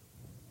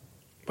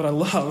 But I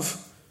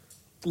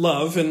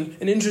love in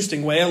an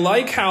interesting way, I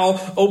like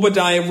how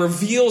Obadiah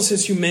reveals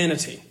his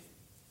humanity.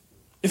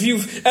 If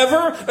you've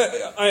ever,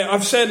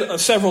 I've said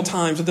several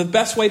times that the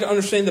best way to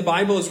understand the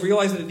Bible is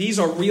realize that these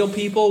are real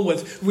people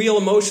with real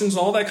emotions,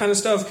 all that kind of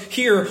stuff.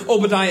 Here,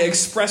 Obadiah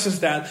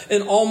expresses that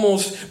in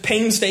almost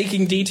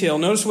painstaking detail.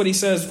 Notice what he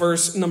says,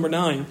 verse number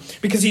 9,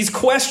 because he's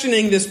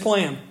questioning this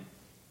plan.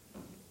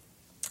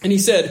 And he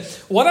said,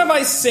 "What have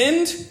I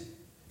sinned,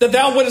 that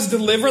thou wouldest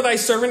deliver thy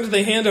servant to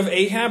the hand of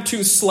Ahab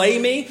to slay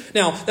me?"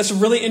 Now, that's a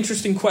really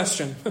interesting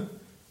question.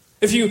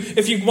 If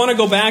you want to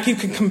go back, you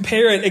can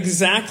compare it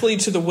exactly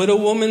to the widow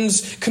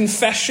woman's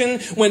confession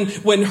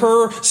when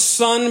her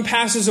son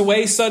passes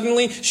away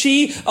suddenly.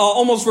 She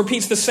almost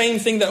repeats the same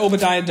thing that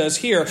Obadiah does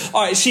here.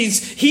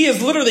 He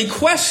is literally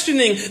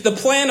questioning the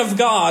plan of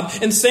God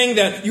and saying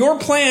that your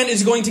plan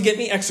is going to get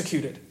me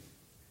executed.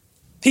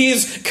 He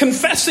is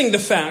confessing the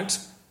fact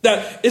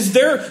that, is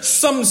there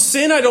some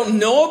sin I don't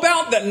know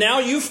about that now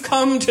you've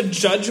come to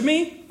judge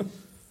me?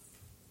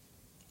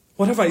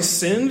 What have I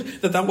sinned,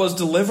 that thou wouldst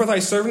deliver thy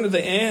servant to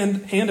the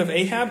hand of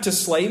Ahab to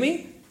slay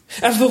me?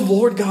 As the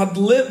Lord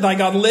thy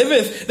God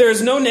liveth, there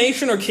is no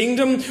nation or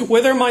kingdom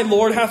whither my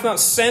Lord hath not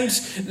sent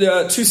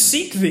to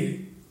seek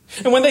thee.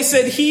 And when they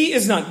said, he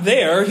is not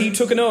there, he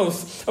took an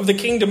oath of the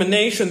kingdom and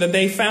nation that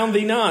they found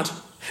thee not.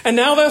 And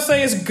now thou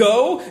sayest,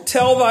 go,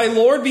 tell thy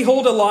Lord,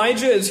 behold,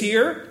 Elijah is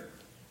here.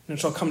 And it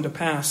shall come to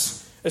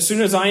pass, as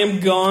soon as I am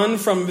gone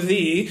from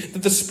thee,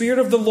 that the Spirit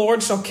of the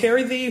Lord shall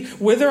carry thee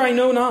whither I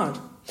know not.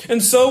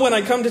 And so when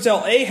I come to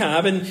tell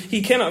Ahab, and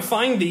he cannot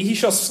find thee, he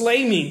shall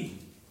slay me.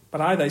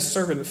 But I, thy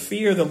servant,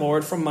 fear the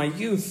Lord from my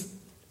youth.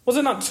 Was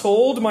it not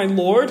told, my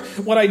Lord,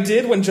 what I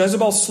did when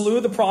Jezebel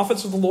slew the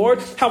prophets of the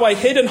Lord? How I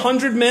hid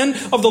 100 men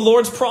of the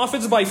Lord's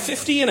prophets by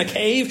 50 in a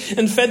cave,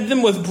 and fed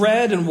them with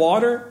bread and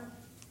water?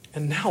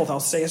 And now thou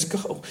sayest,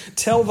 go,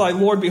 tell thy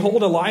Lord,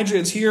 behold, Elijah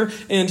is here,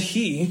 and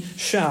he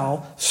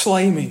shall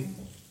slay me.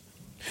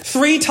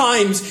 3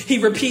 times he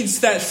repeats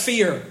that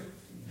fear.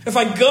 If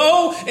I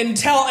go and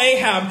tell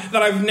Ahab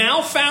that I've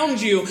now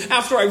found you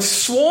after I've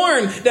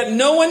sworn that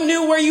no one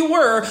knew where you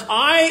were,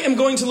 I am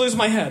going to lose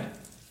my head.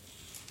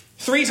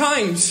 3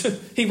 times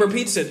he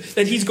repeats it,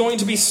 that he's going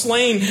to be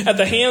slain at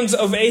the hands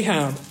of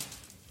Ahab.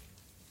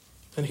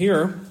 And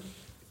here,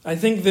 I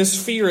think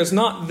this fear is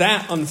not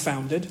that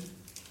unfounded.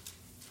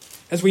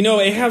 As we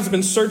know, Ahab's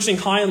been searching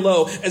high and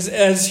low.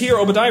 As here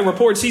Obadiah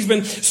reports, he's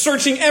been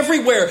searching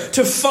everywhere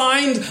to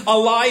find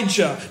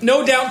Elijah.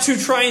 No doubt to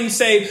try and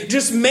say,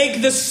 just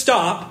make this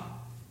stop.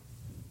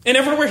 And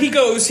everywhere he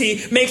goes,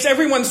 he makes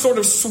everyone sort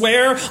of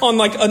swear on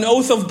like an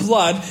oath of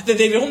blood that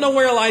they don't know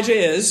where Elijah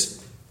is.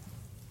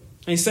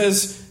 And he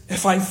says,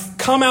 if I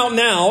come out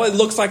now, it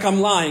looks like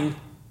I'm lying.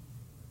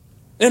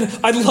 And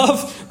I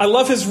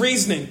love his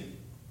reasoning.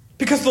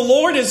 Because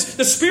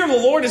the Spirit of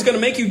the Lord is going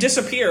to make you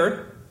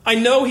disappear. I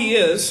know he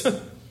is.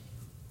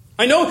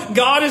 I know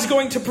God is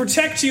going to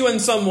protect you in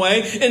some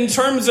way in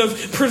terms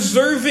of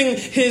preserving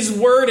his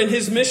word and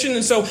his mission.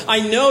 And so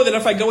I know that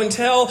if I go and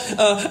tell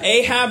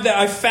Ahab that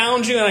I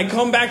found you and I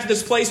come back to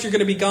this place, you're going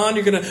to be gone.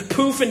 You're going to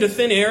poof into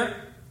thin air.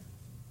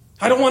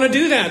 I don't want to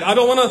do that. I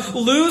don't want to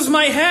lose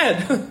my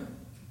head.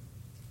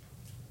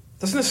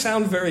 Doesn't it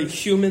sound very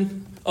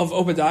human of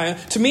Obadiah?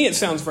 To me, it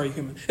sounds very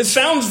human. It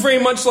sounds very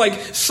much like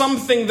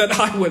something that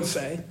I would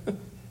say.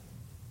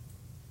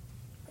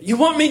 You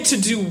want me to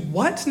do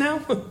what now?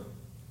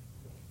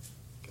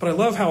 But I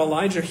love how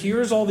Elijah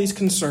hears all these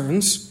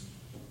concerns,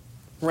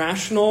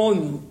 rational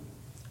and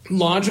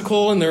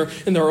logical in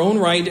their own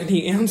right, and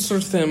he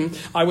answers them,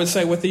 I would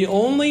say, with the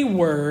only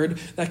word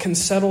that can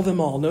settle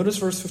them all. Notice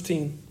verse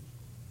 15.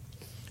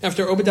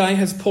 After Obadiah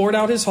has poured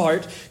out his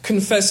heart,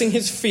 confessing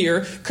his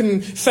fear,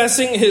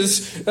 confessing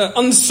his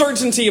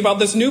uncertainty about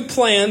this new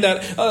plan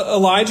that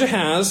Elijah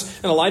has,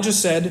 and Elijah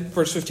said,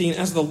 verse 15,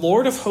 as the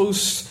Lord of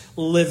hosts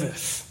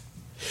liveth,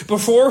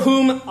 before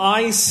whom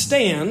I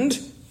stand,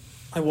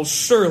 I will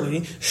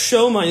surely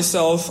show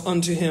myself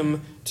unto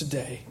him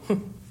today.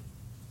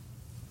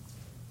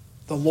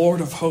 The Lord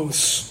of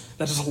hosts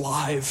that is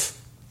alive.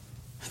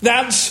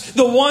 That's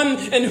the one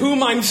in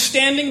whom I'm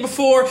standing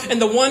before,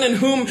 and the one in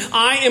whom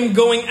I am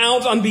going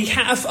out on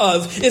behalf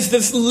of is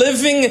this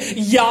living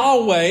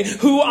Yahweh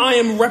who I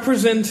am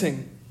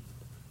representing.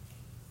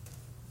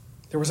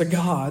 There was a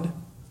God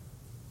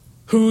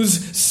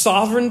whose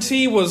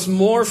sovereignty was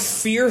more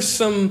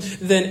fearsome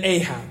than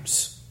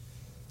Ahab's.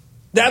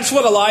 That's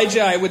what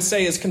Elijah, I would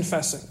say, is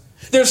confessing.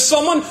 There's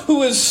someone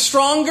who is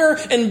stronger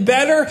and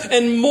better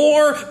and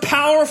more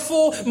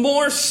powerful,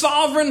 more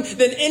sovereign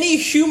than any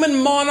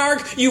human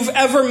monarch you've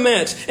ever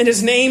met. And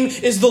his name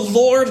is the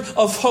Lord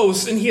of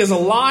hosts. And he is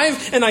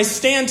alive, and I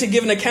stand to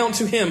give an account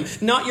to him.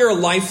 Not your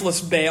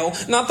lifeless Baal,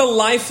 not the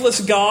lifeless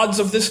gods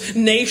of this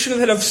nation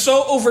that have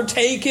so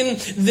overtaken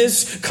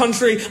this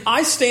country.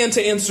 I stand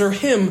to answer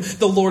him,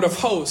 the Lord of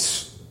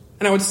hosts.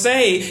 And I would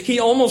say, he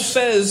almost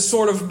says,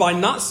 sort of by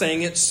not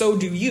saying it, so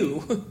do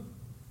you.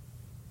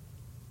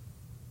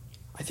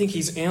 I think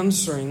he's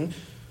answering,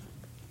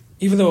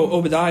 even though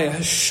Obadiah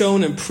has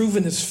shown and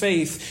proven his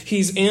faith,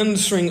 he's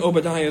answering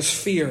Obadiah's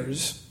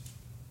fears.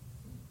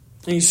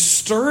 And he's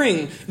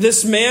stirring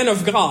this man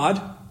of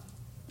God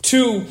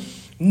to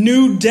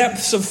new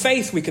depths of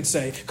faith, we could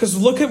say. Because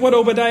look at what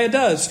Obadiah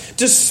does,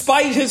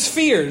 despite his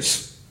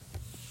fears.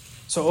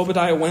 So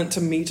Obadiah went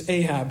to meet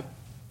Ahab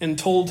and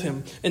told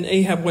him, and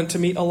Ahab went to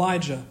meet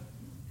Elijah.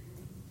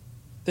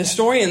 The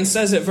historian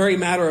says it very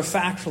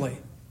matter-of-factly.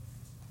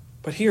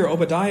 But here,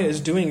 Obadiah is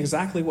doing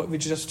exactly what we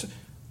just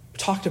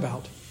talked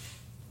about.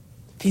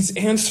 He's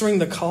answering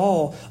the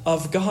call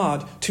of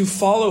God to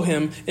follow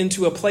him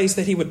into a place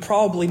that he would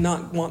probably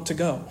not want to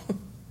go.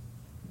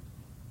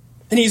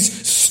 And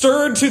he's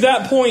stirred to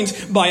that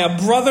point by a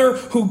brother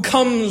who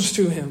comes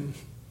to him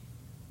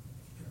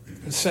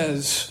and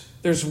says,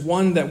 there's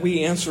one that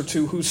we answer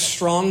to who's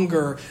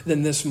stronger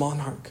than this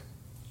monarch.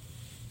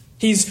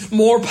 He's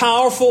more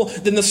powerful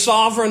than the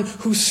sovereign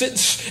who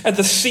sits at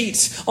the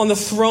seat on the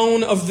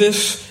throne of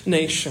this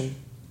nation.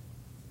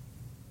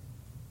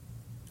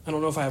 I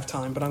don't know if I have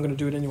time, but I'm going to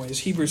do it anyways.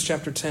 Hebrews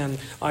chapter 10.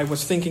 I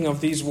was thinking of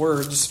these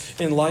words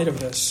in light of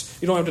this.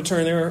 You don't have to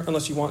turn there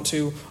unless you want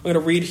to. I'm going to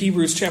read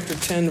Hebrews chapter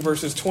 10,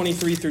 verses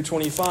 23 through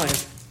 25,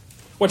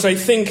 which I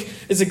think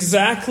is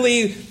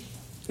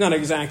not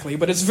exactly,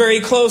 but it's very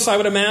close, I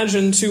would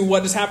imagine, to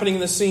what is happening in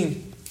this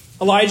scene.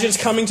 Elijah is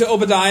coming to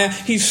Obadiah.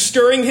 He's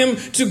stirring him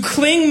to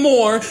cling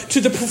more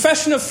to the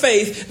profession of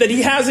faith that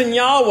he has in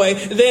Yahweh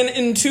than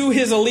into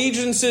his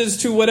allegiances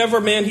to whatever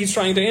man he's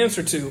trying to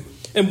answer to.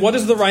 And what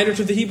does the writer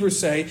to the Hebrews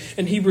say?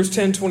 In Hebrews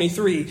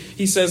 10:23,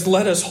 he says,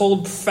 let us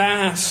hold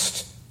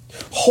fast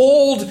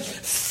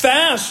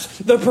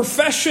the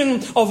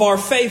profession of our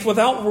faith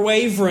without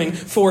wavering,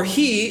 for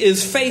he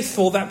is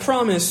faithful that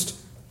promised.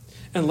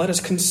 And let us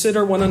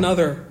consider one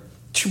another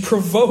to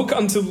provoke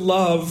unto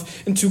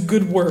love and to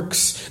good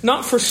works,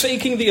 not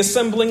forsaking the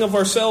assembling of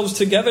ourselves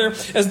together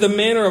as the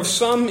manner of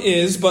some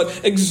is,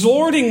 but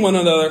exhorting one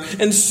another,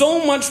 and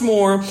so much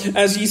more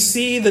as ye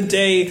see the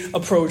day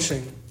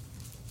approaching.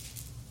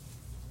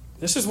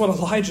 This is what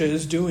Elijah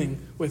is doing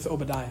with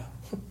Obadiah.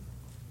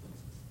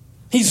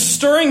 He's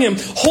stirring him.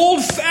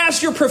 Hold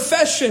fast your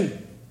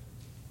profession.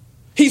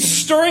 He's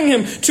stirring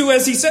him to,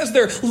 as he says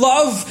there,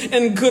 love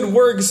and good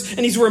works.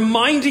 And he's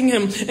reminding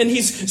him, and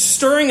he's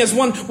stirring as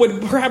one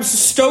would perhaps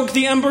stoke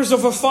the embers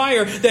of a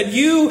fire, that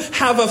you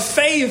have a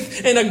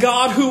faith in a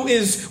God who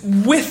is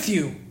with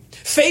you.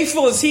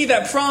 Faithful is he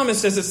that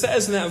promised, as it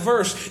says in that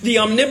verse. The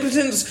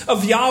omnipotence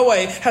of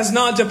Yahweh has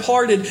not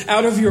departed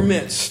out of your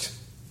midst.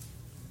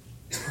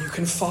 You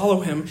can follow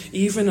him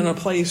even in a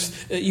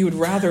place that you would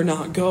rather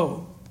not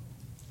go.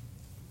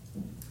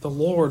 The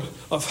Lord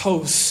of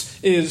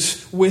hosts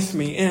is with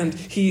me, and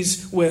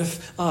he's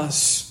with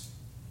us.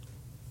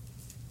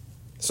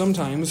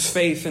 Sometimes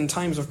faith in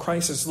times of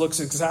crisis looks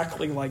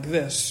exactly like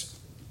this.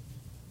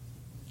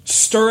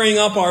 Stirring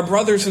up our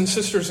brothers and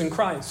sisters in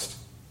Christ.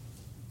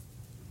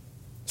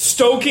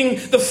 Stoking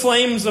the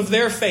flames of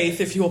their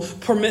faith, if you'll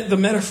permit the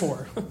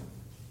metaphor.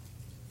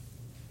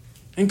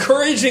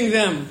 Encouraging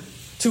them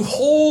to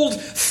hold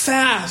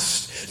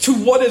fast to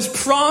what is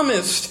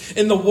promised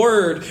in the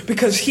Word.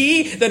 Because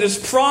he that has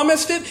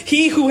promised it,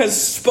 he who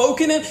has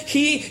spoken it,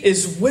 he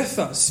is with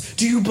us.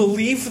 Do you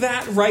believe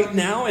that right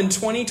now in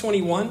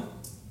 2021?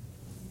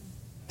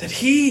 That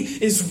he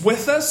is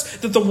with us?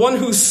 That the one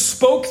who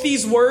spoke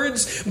these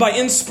words by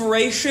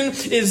inspiration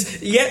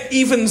is yet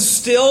even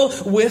still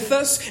with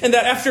us? And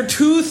that after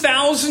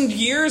 2,000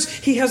 years,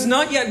 he has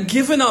not yet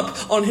given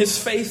up on his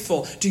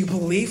faithful. Do you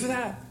believe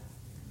that?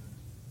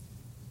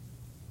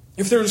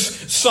 If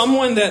there's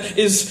someone that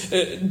is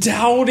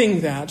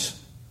doubting that,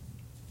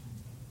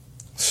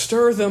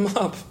 stir them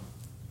up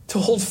to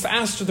hold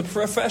fast to the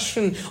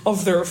profession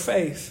of their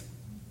faith.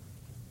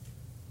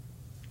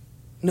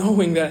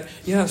 Knowing that,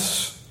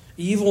 yes,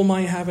 evil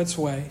might have its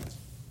way.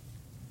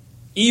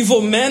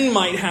 Evil men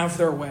might have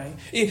their way.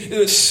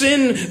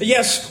 Sin,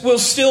 yes, will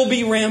still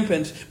be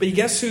rampant. But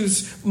guess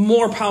who's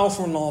more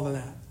powerful than all of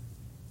that?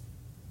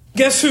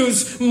 Guess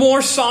who's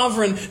more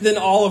sovereign than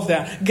all of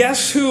that?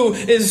 Guess who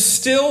is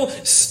still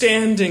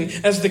standing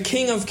as the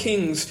King of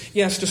Kings?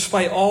 Yes,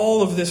 despite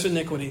all of this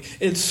iniquity.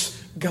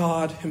 It's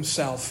God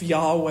himself,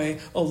 Yahweh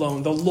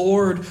alone, the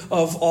Lord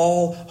of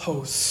all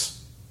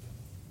hosts.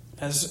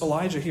 As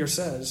Elijah here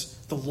says,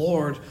 the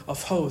Lord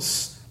of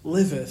hosts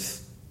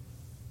liveth.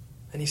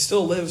 And he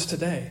still lives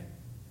today.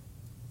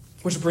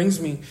 Which brings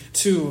me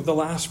to the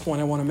last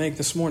point I want to make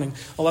this morning.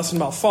 A lesson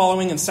about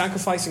following and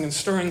sacrificing and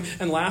stirring.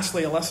 And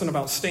lastly, a lesson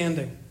about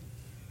standing.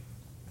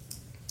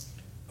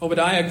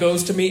 Obadiah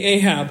goes to meet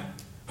Ahab,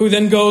 who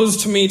then goes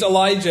to meet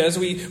Elijah, as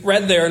we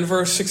read there in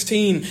verse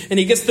 16. And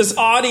he gets this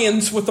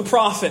audience with the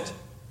prophet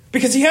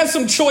because he has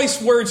some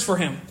choice words for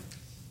him.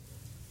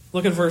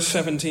 Look at verse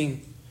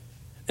 17.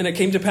 And it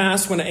came to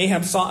pass when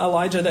Ahab saw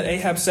Elijah that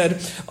Ahab said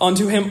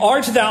unto him,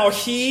 Art thou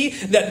he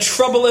that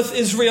troubleth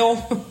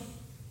Israel?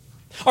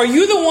 Are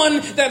you the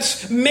one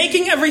that's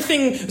making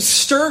everything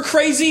stir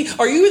crazy?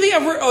 Are you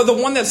the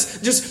one that's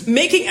just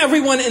making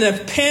everyone in a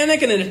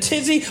panic and in a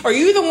tizzy? Are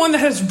you the one that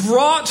has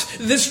brought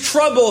this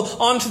trouble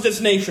onto this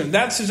nation?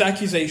 That's his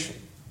accusation.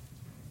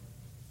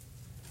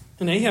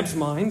 In Ahab's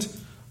mind,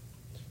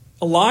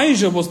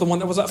 Elijah was the one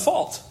that was at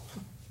fault.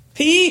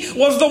 He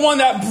was the one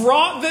that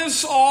brought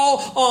this all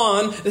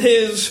on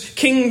his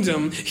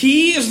kingdom.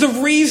 He is the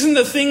reason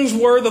that things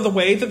were the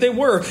way that they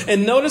were.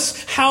 And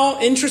notice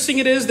how interesting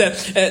it is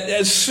that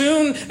as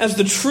soon as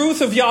the truth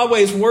of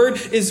Yahweh's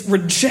word is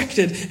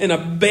rejected and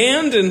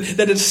abandoned,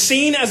 that it's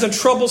seen as a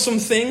troublesome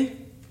thing,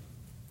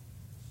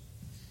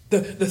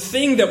 the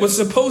thing that was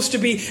supposed to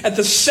be at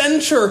the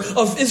center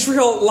of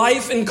Israel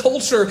life and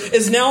culture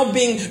is now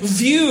being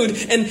viewed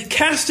and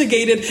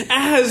castigated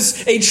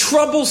as a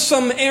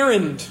troublesome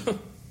errand.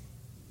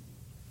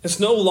 It's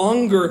no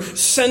longer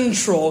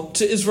central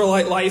to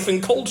Israelite life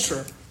and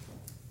culture.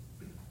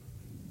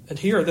 And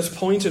here, this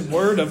pointed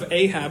word of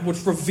Ahab,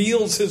 which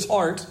reveals his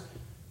heart,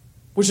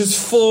 which is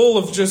full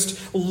of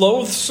just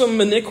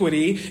loathsome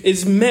iniquity,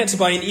 is met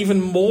by an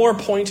even more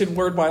pointed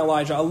word by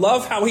Elijah. I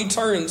love how he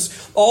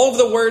turns all of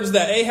the words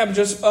that Ahab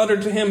just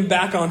uttered to him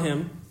back on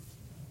him.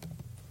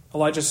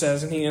 Elijah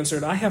says, and he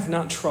answered, I have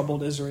not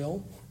troubled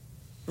Israel.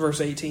 Verse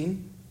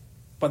 18,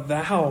 but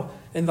thou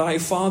and thy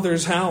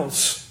father's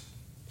house,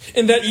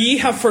 in that ye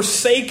have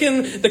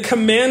forsaken the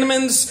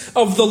commandments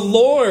of the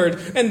Lord,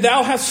 and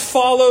thou hast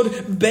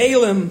followed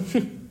Balaam.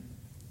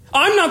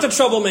 I'm not the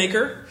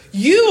troublemaker.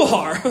 You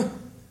are.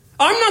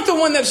 I'm not the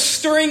one that's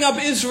stirring up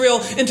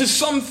Israel into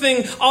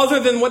something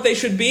other than what they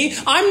should be.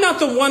 I'm not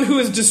the one who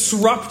is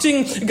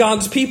disrupting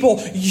God's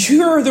people.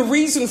 You're the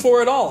reason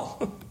for it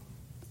all.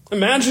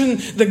 Imagine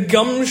the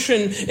gumption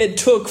it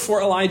took for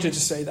Elijah to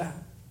say that.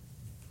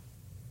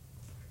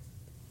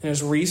 And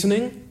his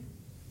reasoning,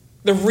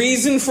 the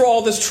reason for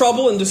all this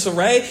trouble and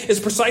disarray is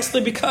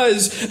precisely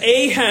because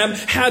Ahab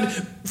had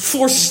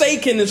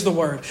forsaken, is the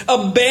word,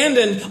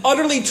 abandoned,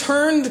 utterly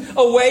turned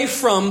away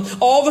from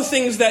all the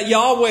things that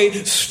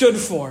Yahweh stood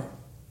for.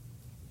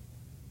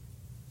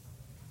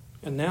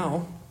 And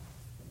now,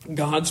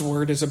 God's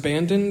word is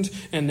abandoned,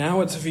 and now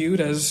it's viewed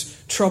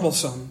as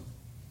troublesome.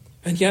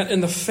 And yet,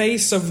 in the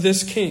face of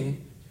this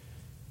king,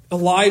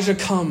 Elijah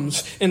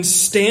comes and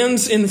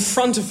stands in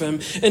front of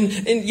him.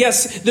 And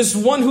yes, this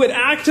one who had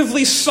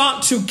actively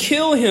sought to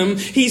kill him,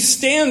 he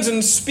stands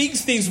and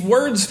speaks these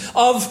words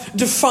of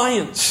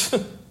defiance.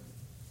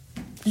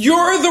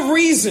 You're the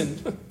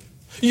reason.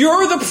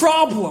 You're the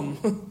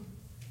problem.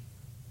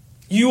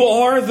 You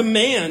are the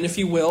man, if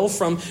you will,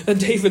 from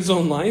David's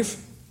own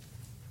life.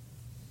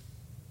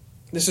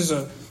 This is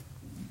an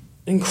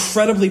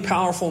incredibly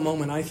powerful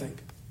moment, I think.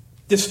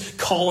 This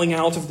calling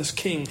out of this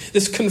king,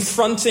 this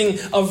confronting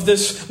of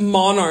this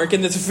monarch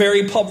in this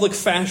very public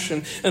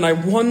fashion. And I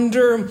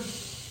wonder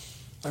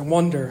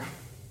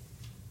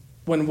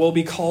when we'll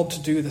be called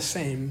to do the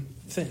same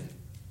thing.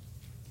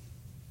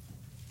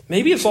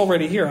 Maybe it's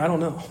already here, I don't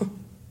know.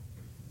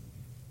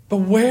 But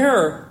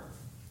where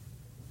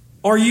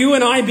are you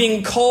and I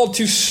being called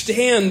to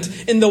stand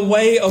in the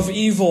way of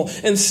evil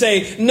and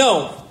say,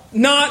 no,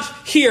 not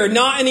here,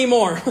 not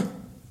anymore?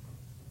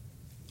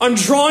 I'm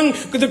drawing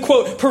the,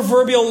 quote,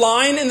 proverbial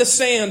line in the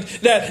sand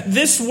that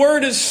this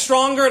word is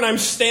stronger and I'm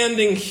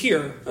standing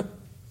here.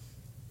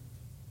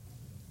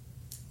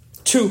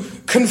 To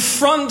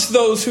confront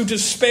those who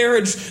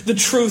disparage the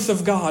truth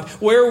of God.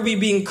 Where are we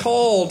being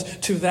called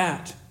to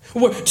that?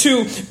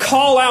 To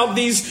call out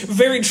these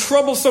very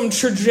troublesome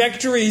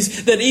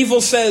trajectories that evil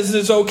says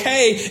is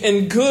okay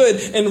and good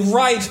and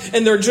right,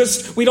 and they're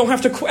just, we don't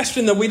have to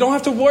question them. We don't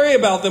have to worry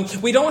about them.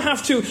 We don't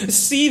have to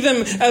see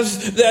them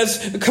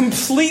as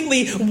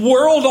completely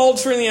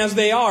world-altering as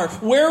they are.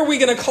 Where are we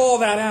going to call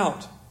that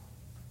out?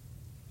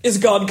 Is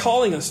God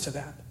calling us to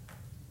that?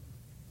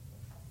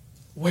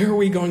 Where are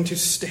we going to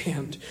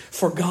stand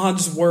for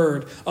God's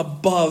word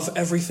above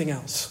everything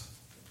else?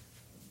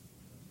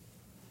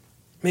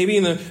 Maybe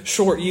in the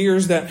short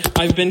years that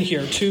I've been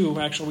here,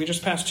 we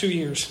just passed 2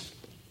 years.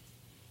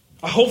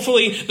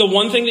 Hopefully, the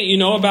one thing that you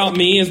know about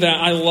me is that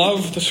I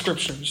love the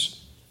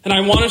scriptures. And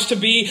I want us to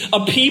be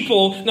a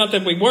people, not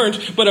that we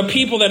weren't, but a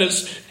people that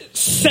is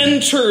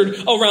centered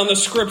around the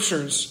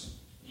scriptures.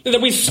 And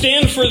that we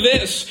stand for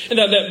this. And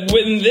that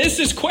when this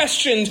is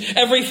questioned,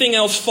 everything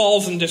else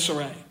falls in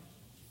disarray.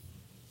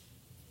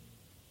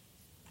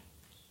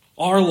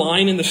 Our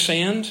line in the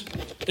sand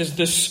is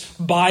this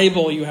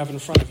Bible you have in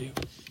front of you.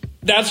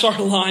 That's our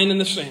line in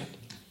the sand.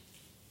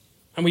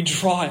 And we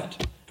draw it.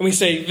 And we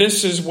say,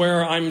 this is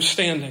where I'm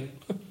standing.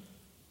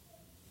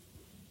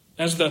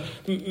 As the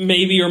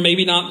maybe or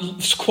maybe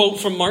not quote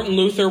from Martin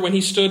Luther when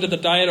he stood at the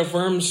Diet of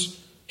Worms,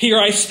 "Here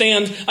I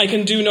stand, I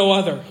can do no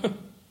other."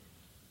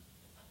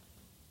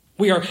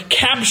 We are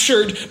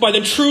captured by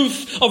the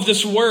truth of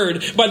this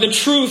word, by the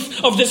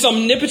truth of this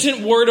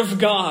omnipotent word of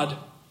God,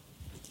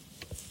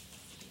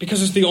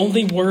 because it's the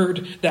only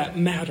word that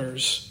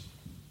matters.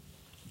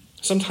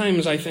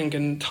 Sometimes I think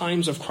in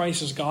times of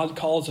crisis, God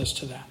calls us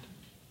to that.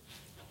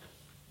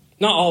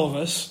 Not all of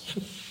us.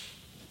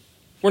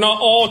 We're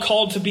not all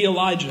called to be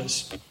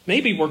Elijahs.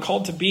 Maybe we're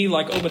called to be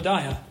like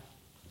Obadiah,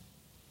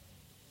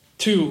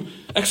 to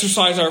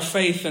exercise our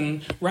faith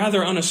in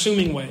rather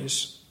unassuming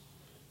ways.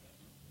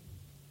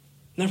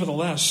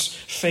 Nevertheless,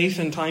 faith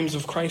in times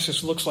of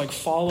crisis looks like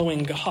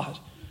following God,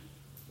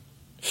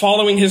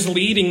 following his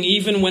leading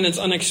even when it's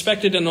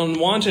unexpected and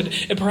unwanted.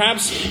 And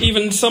perhaps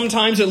even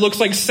sometimes it looks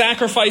like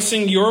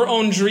sacrificing your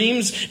own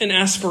dreams and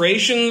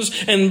aspirations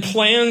and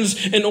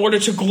plans in order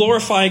to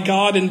glorify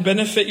God and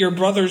benefit your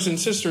brothers and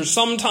sisters.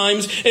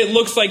 Sometimes it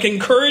looks like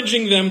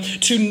encouraging them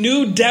to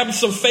new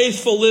depths of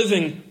faithful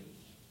living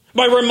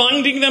by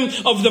reminding them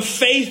of the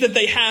faith that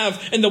they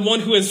have in the one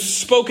who has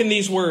spoken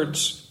these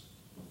words.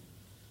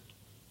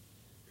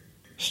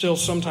 Still,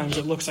 sometimes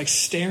it looks like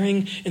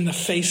staring in the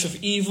face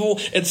of evil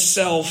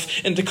itself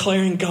and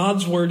declaring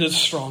God's word is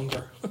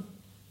stronger.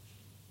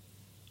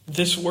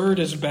 This word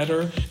is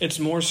better, it's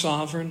more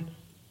sovereign,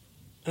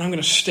 and I'm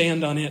going to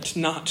stand on it,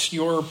 not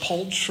your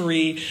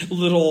paltry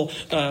little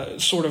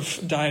sort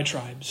of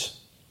diatribes.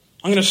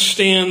 I'm going to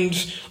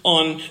stand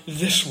on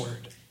this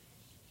word.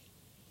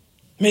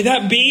 May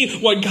that be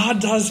what God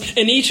does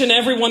in each and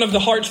every one of the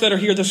hearts that are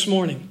here this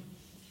morning.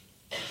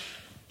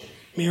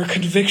 May your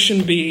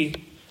conviction be,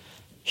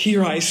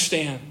 here I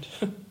stand,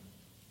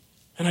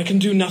 and I can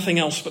do nothing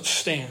else but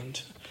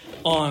stand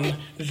on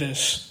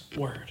this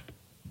word.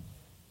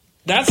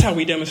 That's how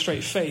we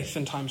demonstrate faith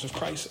in times of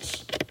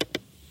crisis.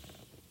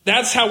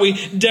 That's how we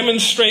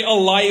demonstrate a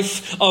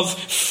life of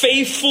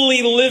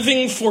faithfully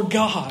living for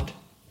God.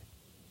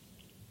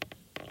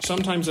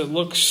 Sometimes it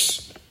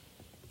looks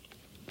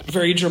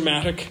very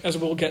dramatic, as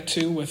we'll get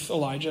to with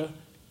Elijah,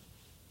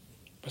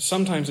 but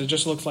sometimes it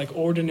just looks like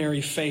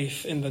ordinary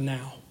faith in the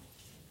now.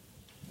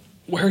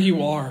 Where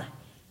you are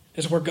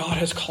is where God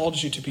has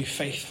called you to be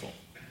faithful.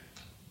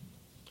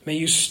 May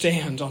you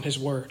stand on his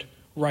word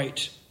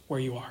right where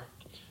you are.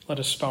 Let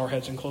us bow our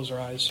heads and close our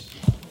eyes.